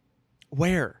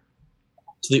Where?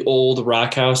 to the old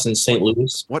Rock House in St.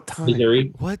 Louis, What time?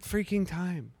 Missouri. What freaking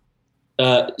time?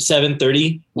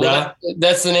 7:30. Well,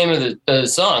 that's the name of the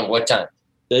song. What time?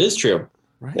 That is true.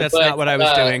 That's But, not what I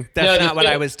was doing. That's no, not what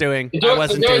I was doing. The I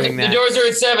wasn't doing The that. doors are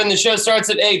at 7. The show starts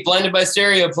at 8. Blinded by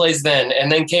Stereo plays then,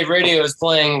 and then Cave Radio is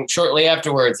playing shortly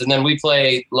afterwards, and then we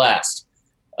play last.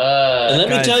 And let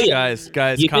me Guys, tell you, guys,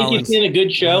 you think Collins. you've seen a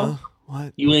good show?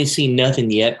 What? You ain't seen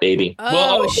nothing yet, baby.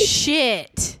 Oh Well,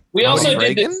 shit! we also Ronald did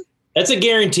Reagan? this. That's a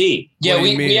guarantee. Yeah, What do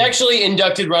you we mean? actually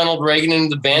inducted Ronald Reagan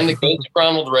into the band. The ghost of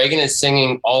Ronald Reagan is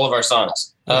singing all of our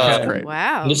songs. Okay. Great.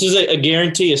 Wow. This is a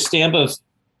guarantee, a stamp of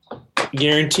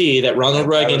guarantee that Ronald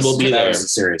Reagan will be that there. was a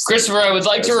serious. Christopher, I would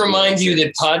like to remind you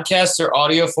that podcasts are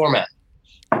audio format.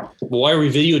 Why are we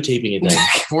videotaping it then?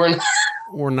 We're not,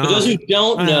 We're For not. those who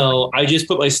don't know, I just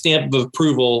put my stamp of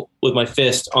approval with my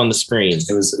fist on the screen.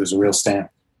 It was a real stamp.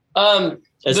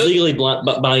 That's The- legally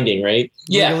binding, right?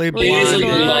 yeah, Legally it is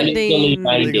legally blinding. binding.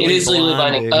 Blinding. It is legally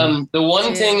binding. Blinding. The one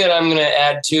Yeah. thing that I'm going to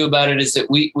add too about it is that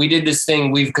we did this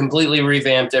thing. We've completely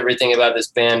revamped everything about this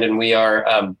band, and we are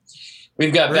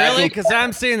we've got Really? backing. Because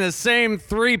I'm seeing the same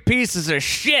 3 pieces of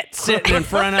shit sitting in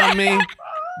front of me.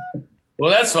 Well,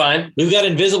 that's fine. We've got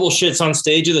invisible shits on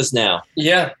stage with us now.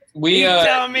 Yeah, we You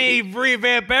tell me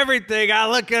revamp everything. I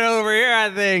look it over here.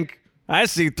 I think I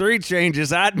see 3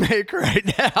 changes I'd make right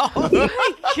now. God.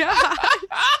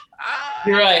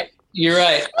 You're right. You're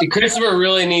right. Christopher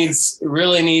really needs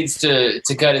to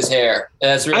cut his hair.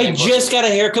 That's really I important. just got a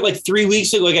haircut like 3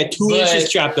 weeks ago. I got 2 But- inches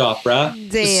chopped off, bruh.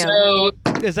 Damn. So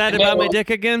Is that about my dick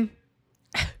again?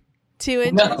 2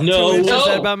 inches. no, No, Is that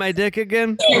no. about my dick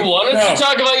again? You want us to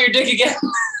talk about your dick again?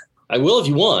 I will if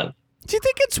you want. Do you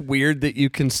think it's weird that you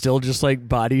can still just like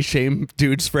body shame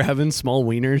dudes for having small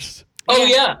wieners? Oh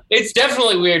yeah, it's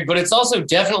definitely weird, but it's also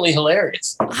definitely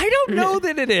hilarious. I don't know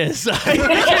that it is. I think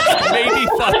it's maybe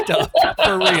fucked up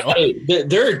for real. Hey,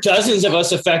 there are dozens of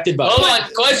us affected by Hold it.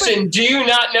 on, question: do you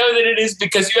not know that it is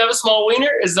because you have a small wiener?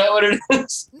 Is that what it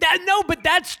is? No, but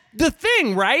that's the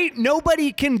thing, right?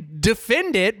 Nobody can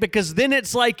defend it because then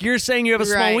it's like you're saying you have a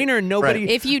small Right. wiener and nobody.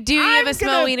 If you do, you I'm have a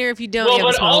small gonna- wiener. If you don't, Well, you have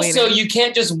a but small also wiener. you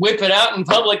can't just whip it out in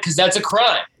public because that's a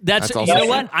crime. That's That's you also know true.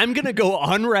 what? I'm gonna go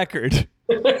on record.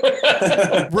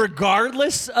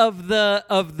 Regardless of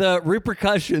the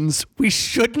repercussions, we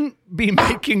shouldn't be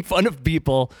making fun of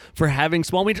people for having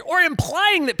small wieners or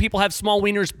implying that people have small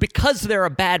wieners because they're a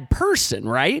bad person,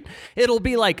 right? It'll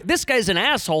be like, this guy's an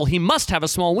asshole, he must have a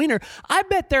small wiener. I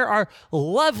bet there are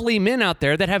lovely men out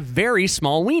there that have very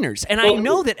small wieners. And I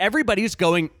know that everybody's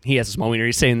going, he has a small wiener,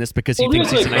 he's saying this because he thinks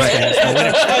he's a nice guy. Has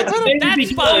a small wiener.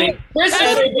 That's fine.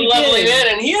 Christopher's a lovely man,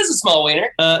 and he has a small wiener.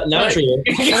 Not true.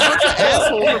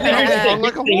 Asshole for being strong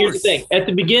like a Here's the horse. thing. At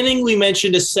the beginning, we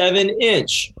mentioned a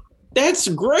 7-inch. That's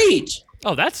great,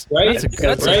 Oh, that's right?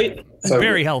 that's right. a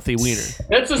very healthy wiener.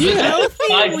 That's a Healthy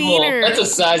sizable. wiener. That's a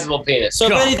sizable penis. So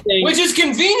if God. anything, Which is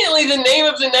conveniently the name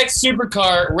of the next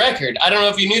supercar record. I don't know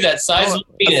if you knew that. Sizable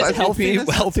penis. size- Healthy,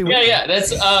 penis? healthy Yeah, wiener. yeah.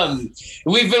 That's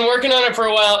we've been working on it for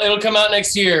a while. It'll come out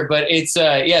next year, but it's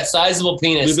sizable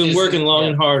penis. we've been is- working long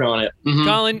and hard on it. Mhm.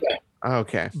 Colin,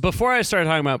 Okay. before I started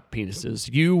talking about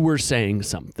penises, you were saying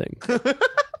something.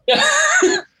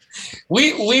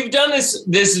 We've done this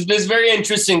very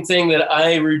interesting thing that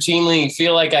I routinely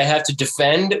feel like I have to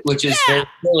defend, which is very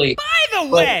silly. By the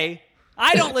way,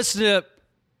 I don't listen to,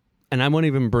 and I won't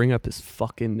even bring up his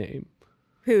fucking name,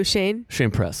 Who, Shane?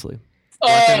 Shane Presley.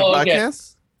 Oh, okay.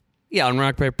 Podcast? Yeah, on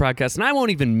Rock Paper Podcast, and I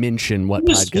won't even mention what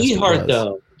What a podcast sweetheart, it was.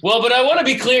 though. Well, but I want to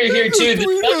be clear here too.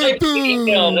 The subject of the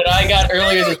email that I got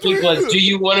earlier this week was, "Do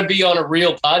you want to be on a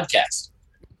real podcast?"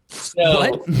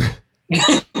 So,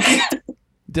 What?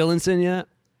 Dillinson yet?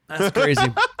 That's crazy.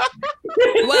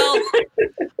 Well,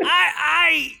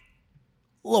 I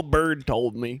little bird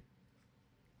told me.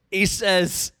 He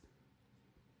says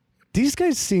these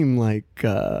guys seem like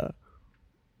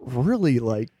really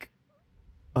like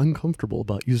uncomfortable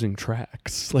about using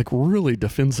tracks, like really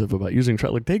defensive about using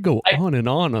tracks. Like they go on and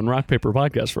on Rock Paper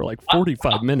Podcast for like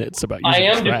 45 minutes about using I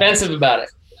am tracks. defensive about it,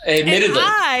 admittedly.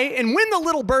 And when the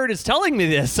little bird is telling me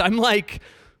this, I'm like,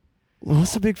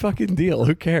 what's the big fucking deal?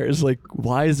 Who cares? Like,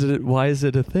 why is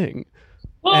it a thing?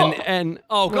 Well, And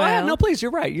go ahead. Well. No, please,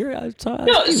 you're right. You're no,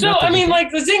 so I mean, like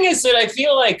the thing is that I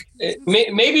feel like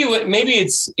maybe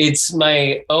it's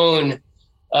my own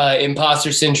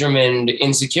imposter syndrome and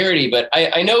insecurity, but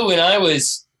I know when I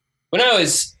was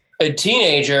a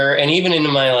teenager and even into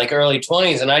my like early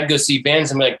 20s, and I'd go see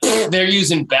bands and be like, they're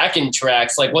using backing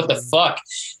tracks, like what the fuck,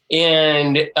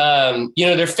 and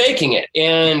they're faking it,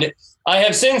 and I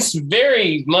have since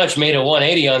very much made a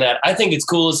 180 on that. I think it's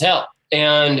cool as hell,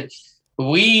 and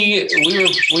we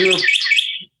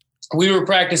were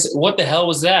practicing. What the hell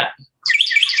was that?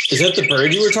 Is that the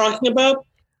bird you were talking about?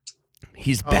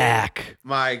 he's back.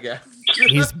 My God.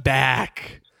 He's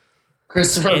back.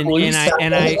 Christopher, And will you I stop?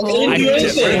 and I I didn't do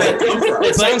anything. Where did that come from?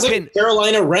 It sounds can- like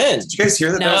Carolina Wren. Did you guys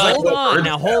hear that? Now That was hold like a on. bird.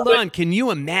 Now hold on. Can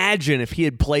you imagine if he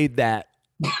had played that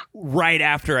right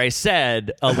after I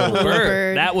said a little bird?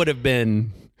 bird. That would have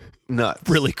been Nuts.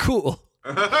 really cool.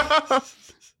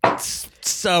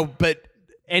 So, but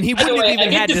and he By the wouldn't way, have I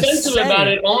even get had to defensive say about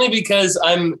it only because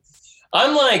I'm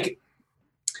I'm like,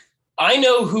 I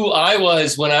know who I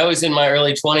was when I was in my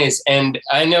early 20s, and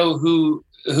I know who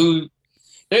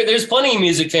there's plenty of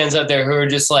music fans out there who are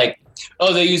just like,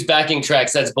 oh, they use backing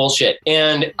tracks. That's bullshit.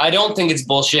 And I don't think it's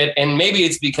bullshit. And maybe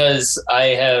it's because I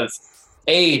have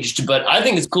aged, but I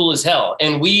think it's cool as hell.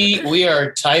 And we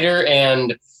are tighter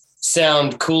and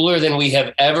sound cooler than we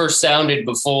have ever sounded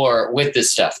before with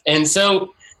this stuff. And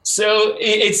so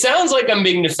it sounds like I'm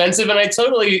being defensive, and I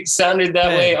totally sounded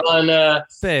that way on the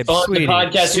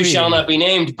podcast Who Shall Not Be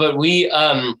Named. But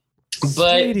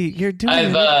you're doing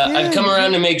I've come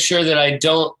around to make sure that I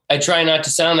try not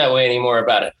to sound that way anymore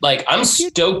about it. Like, I'm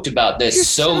stoked about this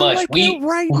so much. Like we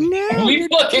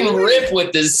fucking rip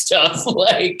with this stuff.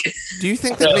 Like, do you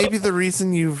think that maybe the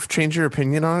reason you've changed your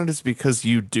opinion on it is because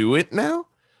you do it now?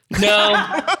 No,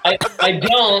 I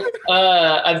don't.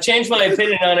 I've changed my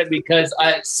opinion on it because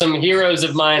some heroes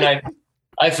of mine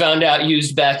I found out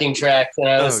used backing tracks, and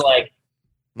I was like,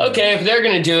 okay, if they're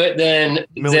gonna do it, then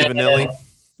Milli Vanilli.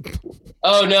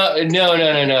 Oh no!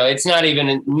 It's not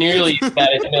even nearly as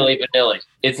bad as Milli Vanilli.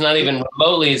 It's not even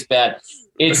remotely as bad.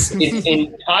 It's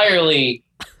entirely.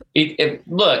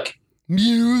 Look,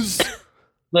 Muse.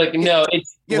 Look, no,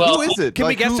 it's who is it? Can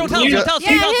we guess? Don't tell us.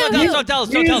 Don't tell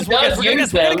us. We're gonna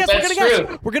guess. We're gonna guess.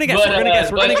 We're gonna give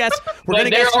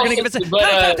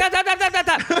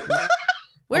it.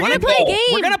 We're gonna play a game.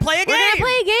 We're gonna play a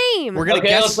game.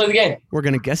 Let's play the game. We're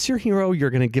gonna guess your hero. You're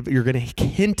gonna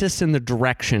hint us in the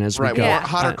direction as we go. Yeah.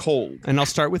 Hot or cold? And I'll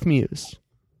start with Muse.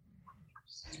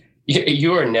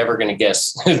 You are never gonna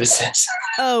guess who this is.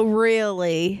 Oh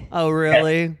really?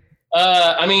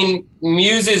 I mean,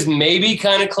 Muse is maybe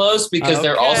kind of close because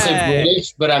they're also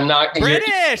British, but I'm not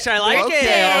British. I like it.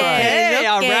 Okay,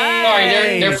 all right.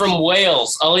 Sorry, they're from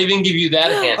Wales. I'll even give you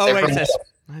that hint. Oh, they're wait, from Wales.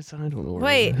 I don't know.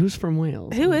 Wait. Who's from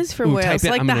Wales? Who is from Wales?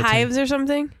 Like the Hives or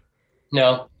something?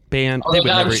 No. Band.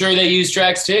 I'm sure they use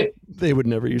tracks too. They would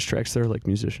never use tracks. They're like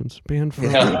musicians. Band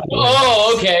from. No.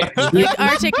 Oh, okay. Like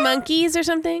Arctic Monkeys or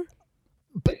something?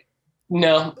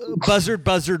 No. Buzzard.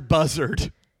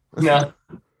 No.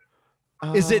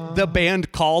 Is it the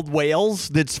band called Wales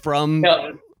that's from...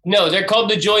 No, they're called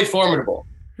the Joy Formidable.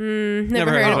 Never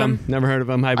heard of them. Never heard of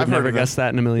them. I would never guess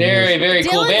that in a million years. Very, very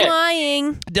cool band.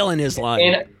 Lying. Dylan is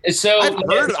lying. And so I've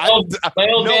heard. I have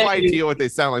no band, idea what they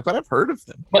sound like, but I've heard of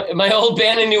them. My old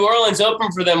band in New Orleans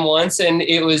opened for them once, and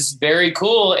it was very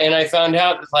cool. And I found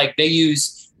out like they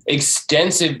use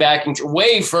extensive backing,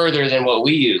 way further than what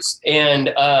we use,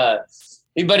 but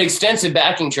extensive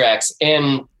backing tracks.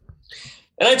 And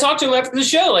I talked to him after the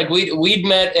show. Like we'd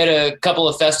met at a couple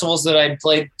of festivals that I'd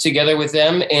played together with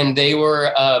them, and they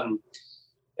were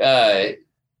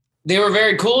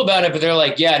very cool about it. But they're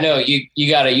like, "Yeah, no, you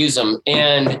got to use them."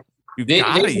 And they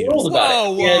cool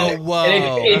about it. Whoa!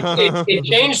 It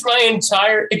changed my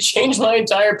entire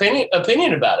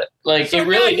opinion about it. Like so it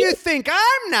really. Now you think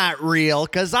I'm not real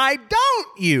because I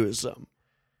don't use them?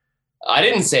 I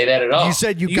didn't say that at all. You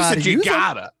said you gotta use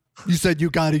them. You said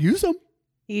you gotta use them.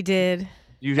 You did.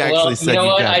 You actually said you know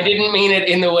what? I didn't mean it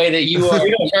in the way that you are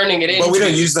turning it into. But we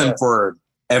don't use them for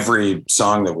every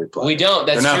song that we play. We don't.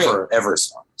 That's They're not true. for every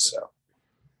song. So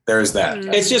there's that.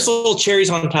 It's just little cherries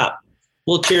on top.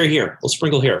 Little cherry here. Little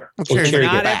sprinkle here. Little cherry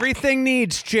Not here. everything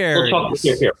needs cherries.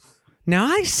 Here. Now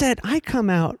I say,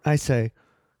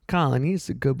 Colin, he's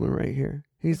a good one right here.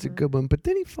 He's a good one. But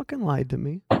then he fucking lied to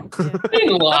me. I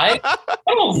didn't lie. I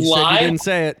don't You lie. said you didn't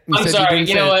say it. I'm sorry.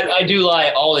 You know what? I do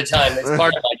lie all the time. It's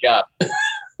part of my job.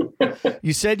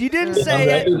 You said you didn't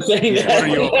say it. What are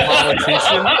you, a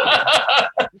politician?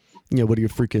 Yeah, what are you,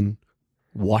 freaking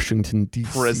Washington,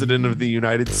 D.C.? President of the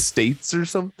United States or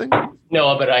something?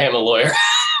 No, but I am a lawyer.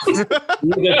 We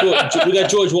got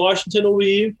George Washington over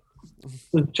here.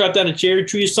 Chop down a cherry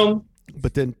tree or something.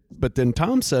 But then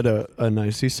Tom said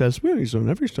he says, well, he's on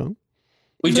every song.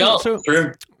 We don't.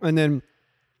 True. And then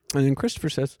Christopher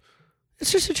says,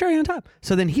 it's just a cherry on top.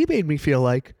 So then he made me feel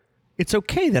like it's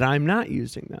okay that I'm not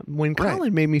using them. When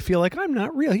Colin made me feel like I'm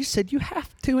not real, he said you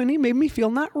have to, and he made me feel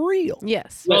not real.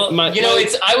 Yes. Well,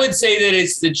 I would say that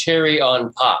it's the cherry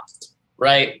on pop,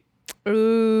 right?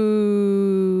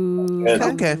 Ooh.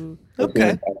 Okay.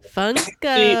 Funko.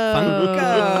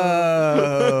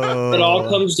 It all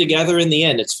comes together in the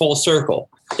end. It's full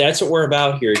circle. That's what we're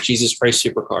about here at Jesus Christ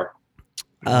Supercar.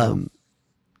 You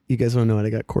guys want to know what I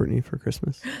got Courtney for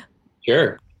Christmas?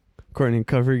 Sure. Courtney,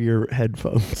 cover your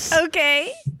headphones.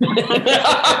 Okay.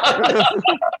 I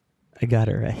got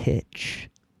her a Hitch.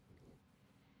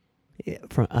 Yeah,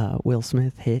 from Will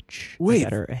Smith, Hitch. Wait. I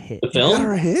got her a Hitch. The film? Got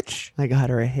her a hitch? I got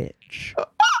her a Hitch.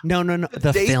 No.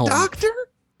 The Date film. Doctor?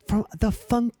 From the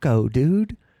Funko,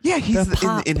 dude. Yeah, he's The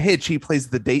pop. in Hitch. He plays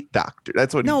the date doctor.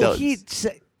 That's what he does.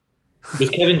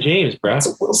 With Kevin James, bro.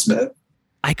 That's Will Smith.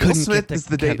 I Will couldn't Smith get is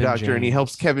the date Kevin doctor, and he James.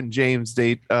 helps Kevin James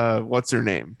date. What's her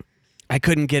name? I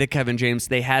couldn't get a Kevin James.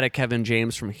 They had a Kevin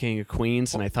James from King of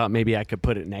Queens, and I thought maybe I could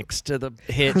put it next to the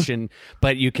Hitch,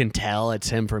 but you can tell it's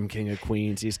him from King of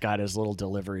Queens. He's got his little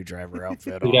delivery driver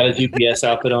outfit He on. got his UPS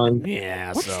outfit on.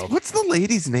 Yeah, so What's the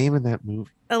lady's name in that movie?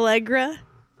 Allegra.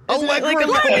 Allegra. like a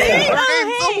Her lady? name's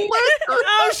Oh, hey. Allegra.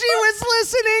 oh, she was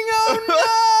listening.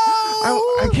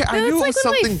 Oh no! I knew it was like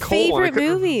something one of my Cole. and I favorite couldn't-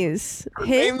 movies. Her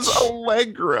Hitch. name's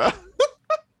Allegra.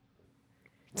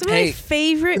 It's one of Hey, my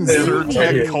favorite Sir movies.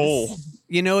 Ted Cole.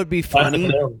 You know, it'd be funny.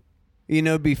 You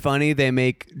know, it'd be funny. They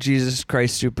make Jesus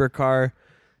Christ Supercar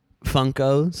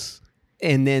Funkos,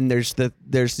 and then there's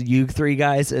you three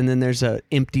guys, and then there's a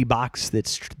empty box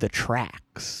that's the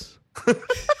tracks.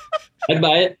 I'd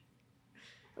buy it.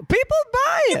 People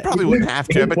buy it. Probably wouldn't have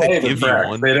to. I bet they give you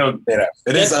one. They don't. They don't.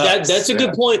 It is us. That's a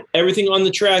good point. Everything on the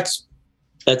tracks,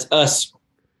 that's us.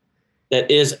 That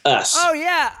is us. Oh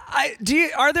yeah.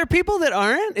 Are there people that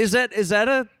aren't? Is that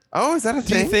a? Oh, is that a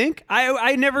Do you thing? think?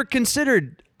 I never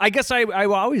considered. I guess I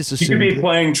always You could assumed. be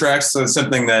playing tracks to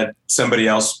something that somebody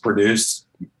else produced,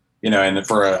 and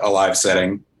for a live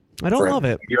setting. I don't love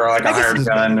it. You're like I a guess hired it's-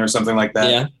 gun or something like that.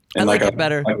 Yeah. I like it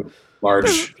better. like a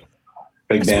large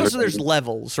big I band. suppose there's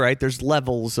levels, right? There's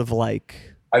levels of like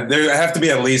There have to be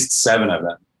at least 7 of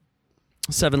them.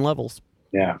 7 levels.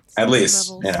 Yeah, at least.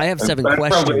 levels. Yeah. I have 7 That's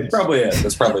questions. Probably it.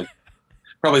 That's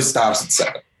probably stops at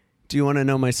 7. Do you want to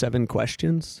know my 7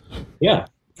 questions? Yeah.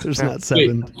 There's not Wait,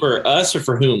 7. for us or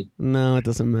for whom? No, it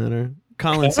doesn't matter.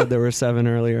 Colin said there were 7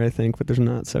 earlier, I think, but there's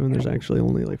not 7. There's actually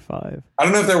only like 5. I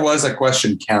don't know if there was a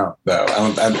question count though. I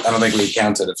don't think we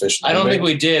counted officially. I don't think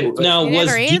we did. But Now, You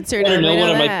never answered do you want to them, know I one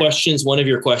know of my that. questions? One of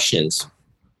your questions?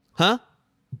 Huh?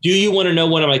 Do you want to know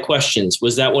one of my questions?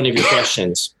 Was that one of your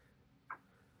questions?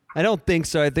 I don't think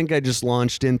so. I think I just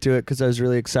launched into it because I was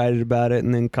really excited about it,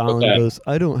 and then Colin Okay. goes,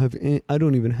 "I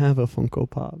don't even have a Funko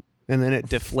Pop," and then it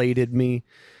deflated me,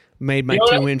 made my You know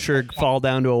what? 2-incher fall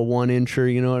down to a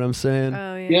 1-incher. You know what I'm saying?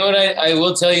 Oh yeah. You know what? I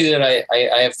will tell you that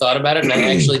I have thought about it, and I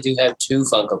actually do have 2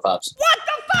 Funko Pops. What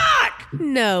the fuck?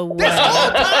 No way. This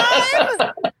whole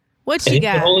time? What And you he's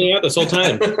been got? holding out this whole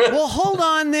time. Well, hold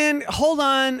on then. Hold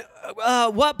on.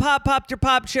 What pop popped your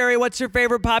pop, Cherry? What's your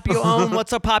favorite pop you own?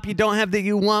 What's a pop you don't have that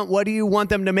you want? What do you want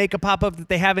them to make a pop of that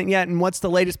they haven't yet? And what's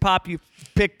the latest pop you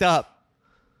picked up?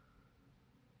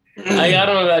 I got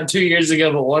them about 2 years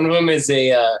ago, but one of them is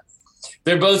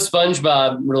they're both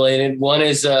SpongeBob related. One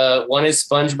is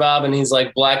SpongeBob, and he's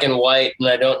like black and white, and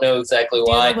I don't know exactly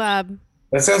why. Doodle Bob.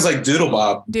 That sounds like Doodle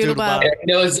Bob. Doodle Bob.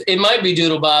 No, it might be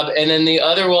Doodle Bob, and then the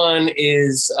other one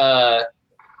is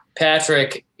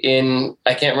Patrick in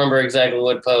I can't remember exactly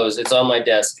what pose. It's on my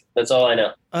desk. That's all I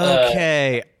know.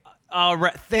 Okay. All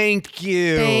right. Thank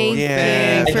you. Thank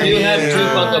Yeah. you for I do being have 2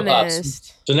 Funko Pops.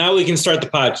 honest. So now we can start the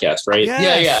podcast, right?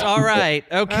 Yes, Yeah. All right.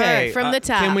 Okay. All right, from the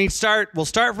top. Can we start? We'll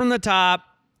start from the top.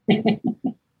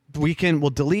 We'll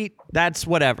delete. That's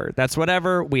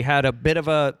whatever. We had a bit of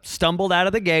a stumbled out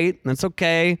of the gate. That's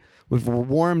okay. We're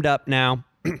warmed up now.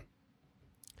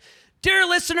 Dear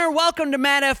listener, welcome to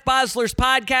Matt F. Bosler's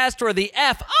podcast, where the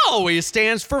F always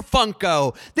stands for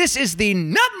Funko. This is the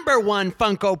 #1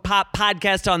 Funko Pop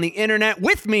podcast on the internet.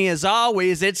 With me, as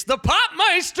always, it's the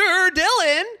Popmeister,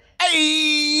 Dylan.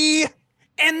 Hey.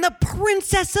 And the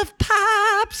Princess of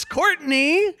Pops,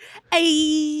 Courtney.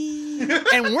 Hey.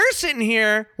 And we're sitting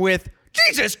here with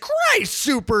Jesus Christ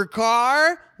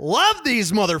Supercar. Love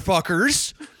these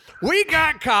motherfuckers. We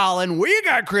got Colin, we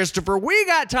got Christopher, we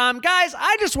got Tom. Guys,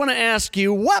 I just want to ask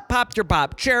you, what popped your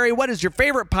pop? Cherry, what is your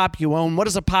favorite pop you own? What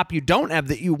is a pop you don't have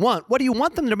that you want? What do you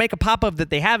want them to make a pop of that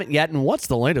they haven't yet? And what's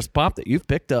the latest pop that you've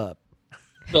picked up?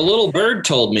 The little bird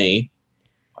told me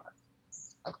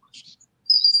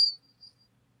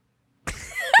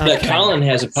that Colin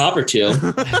has a pop or two.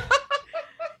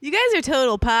 You guys are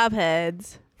total pop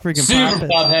heads. Freaking Super pop.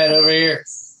 Pop head over here.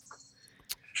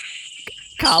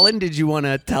 Colin, did you want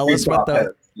to tell us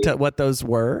what those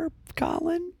were,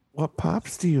 Colin? What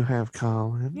pops do you have,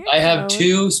 Colin? I have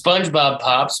 2 SpongeBob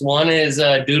Pops. One is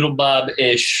a Doodle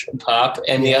Bob-ish pop,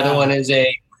 and the other one is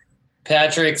a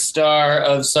Patrick Star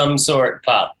of some sort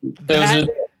pop. Those are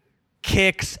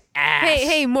Kicks ass.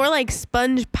 Hey, more like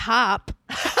Sponge Pop.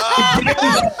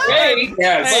 great.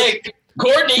 Like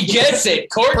Courtney gets it.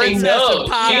 Courtney Princess knows. of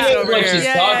Pops She knows over what here. she's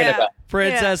Yeah, talking yeah. about.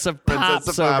 Princess of Pops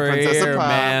Princess of Pop, over Princess of here, Pop.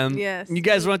 man. Yes. You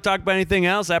guys want to talk about anything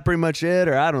else? That pretty much it,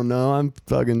 or I don't know. I'm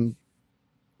fucking.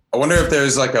 I wonder if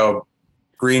there's like a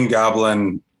Green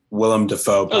Goblin Willem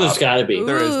Dafoe Oh, there's pop. got to be. Ooh,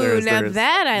 There is, now there is.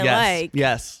 that I yes, like.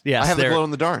 yes. I have the there- glow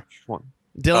in the dark one.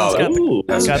 Dylan's got Ooh,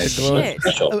 the, got the nice. glow. Shit.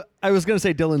 special. I was gonna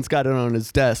say Dylan's got it on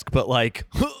his desk, but like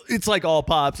it's like all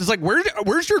pops. It's like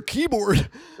where's your keyboard?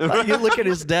 Like, you look at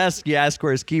his desk, you ask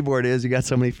where his keyboard is. You got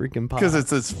so many freaking pops.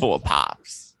 Because it's full of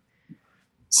pops.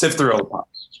 Sift through all the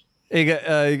pops. He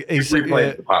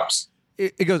Replay the pops.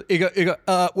 goes,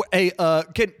 hey,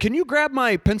 can you grab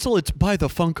my pencil? It's by the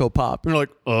Funko Pop. And you're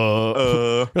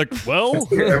like, like, well,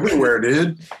 Everywhere,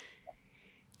 dude.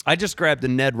 I just grabbed a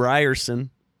Ned Ryerson,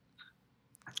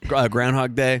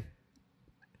 Groundhog Day.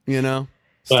 You know,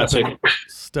 Classic.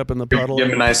 step in the puddle. Give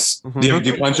him a nice. Do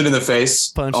you punch it in the face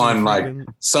Punch on it like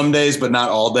friggin- some days, but not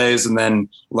all days, and then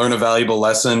learn a valuable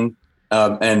lesson,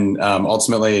 and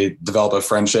ultimately develop a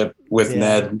friendship with Yeah.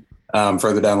 Ned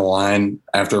further down the line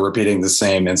after repeating the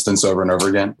same instance over and over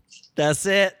again. That's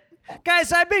it.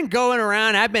 Guys, I've been going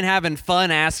around. I've been having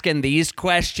fun asking these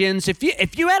questions. If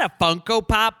you had a Funko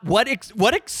Pop, what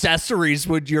accessories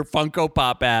would your Funko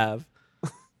Pop have?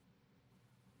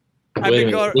 Wait a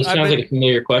minute. This sounds like a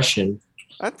familiar question.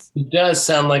 That's It does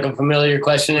sound like a familiar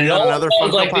question. We It got almost another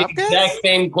sounds Funko like Pop, the guys? exact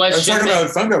same I was question. talking about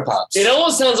Funko Pops. It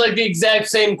almost sounds like the exact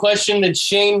same question that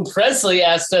Shane Presley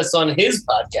asked us on his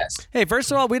podcast. Hey,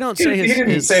 first of all, we don't He say didn't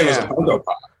his. say it was a Funko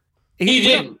Pop. He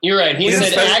didn't. You're right. He He didn't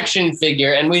said spec- action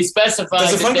figure, and we specified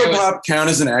Does a that there Funko was. Pop count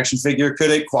as an action figure? Could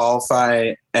it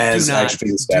qualify as Do not. action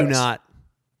figure Do status? not.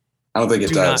 I don't think it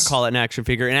Do does. not call it an action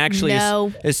figure. And actually,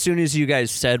 No. as soon as you guys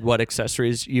said what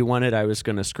accessories you wanted, I was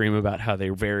going to scream about how they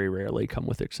very rarely come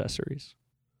with accessories.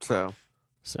 so.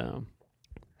 So,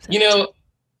 You know,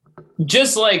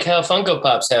 just like how Funko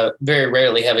Pops very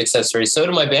rarely have accessories, so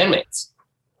do my bandmates.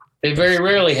 They very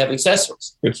rarely have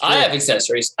accessories. I have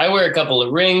accessories. I wear a couple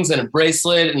of rings and a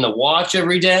bracelet and a watch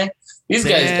every day. These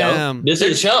guys don't. damn. This They're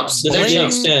is chumps. This They're is the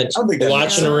chumps. extent. I don't think A that's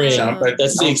watch and a ring. But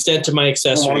That's the extent of my I don't want to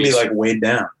accessories. be like weighed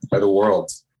down by the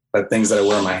world, by things that I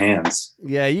wear in my hands.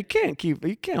 Yeah, you can't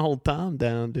hold Tom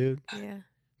down, dude. Yeah.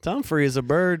 Tom free as a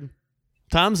bird.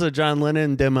 Tom's a John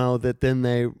Lennon demo that then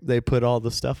they put all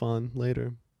the stuff on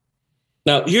later.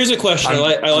 Now, here's a question I'm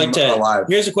alive.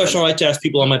 Here's a question I like to ask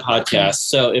people on my podcast.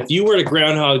 So, if you were to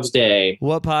Groundhog's Day,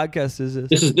 What podcast is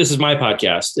this? this is my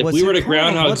podcast. If we were to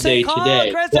Groundhog's Day today,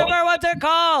 Christopher, what's it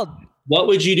called? what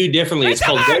would you do differently? It's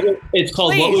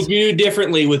called What Would You Do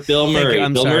Differently with Bill Murray.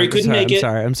 Bill Murray couldn't make it.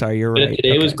 I'm sorry. You're But right. if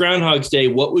today was Okay. Groundhog's Day,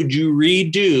 what would you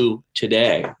redo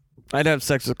today? I'd have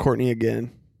sex with Courtney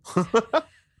again.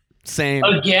 Same.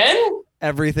 Again?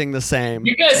 Everything the same.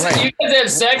 You guys have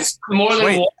sex more than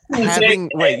Wait, once? in the same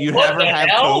day? You'd What have her the have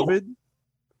hell? COVID?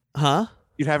 Huh?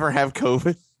 You'd have her have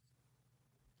COVID?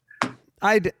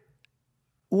 I'd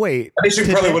wait. I think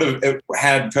she probably would have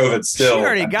had COVID still. She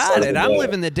already got Started it. the I'm day.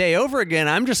 living the day over again.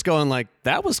 I'm just going like,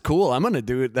 that was cool. I'm gonna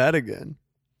do that again.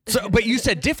 So, but you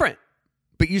said different.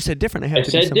 I have I to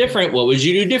do said something. different. What would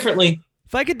you do differently?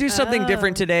 If I could do something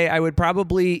different Oh. today, I would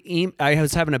probably. I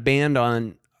was having a band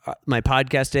on my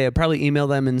podcast day. I'd probably email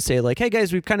them and say like, "Hey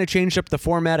guys, we've kind of changed up the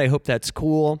format. I hope that's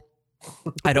cool.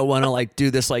 I don't want to like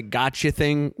do this like gotcha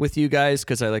thing with you guys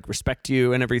because I like respect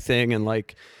you and everything. And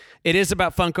like, it is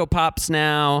about Funko Pops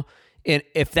now. And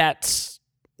if that's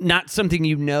not something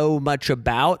you know much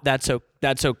about, that's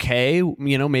okay.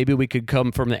 You know, maybe we could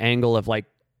come from the angle of like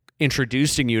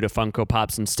introducing you to Funko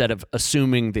Pops instead of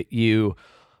assuming that you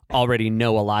already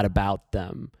know a lot about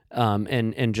them,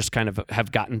 and just kind of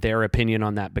have gotten their opinion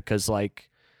on that because like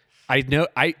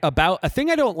about a thing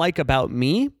I don't like about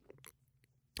me,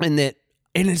 and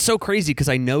it's so crazy because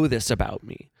I know this about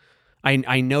me.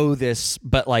 I know this,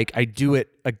 but like I do it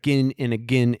again and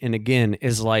again and again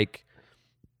is like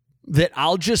that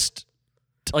I'll just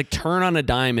like turn on a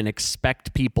dime and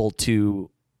expect people to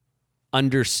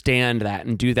understand that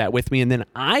and do that with me, and then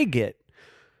I get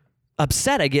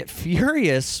upset. I get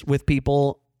furious with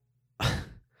people.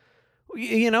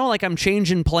 You know, like I'm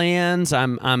changing plans.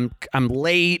 I'm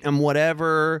late. I'm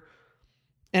whatever,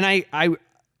 and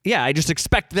I just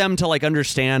expect them to like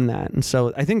understand that. And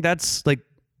so I think that's like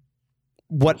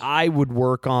what I would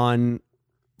work on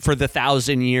for the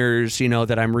 1,000 years. You know,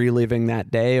 that I'm reliving that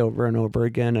day over and over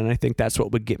again, and I think that's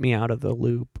what would get me out of the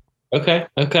loop. Okay.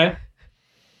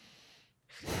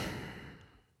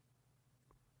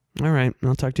 All right,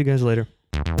 I'll talk to you guys later.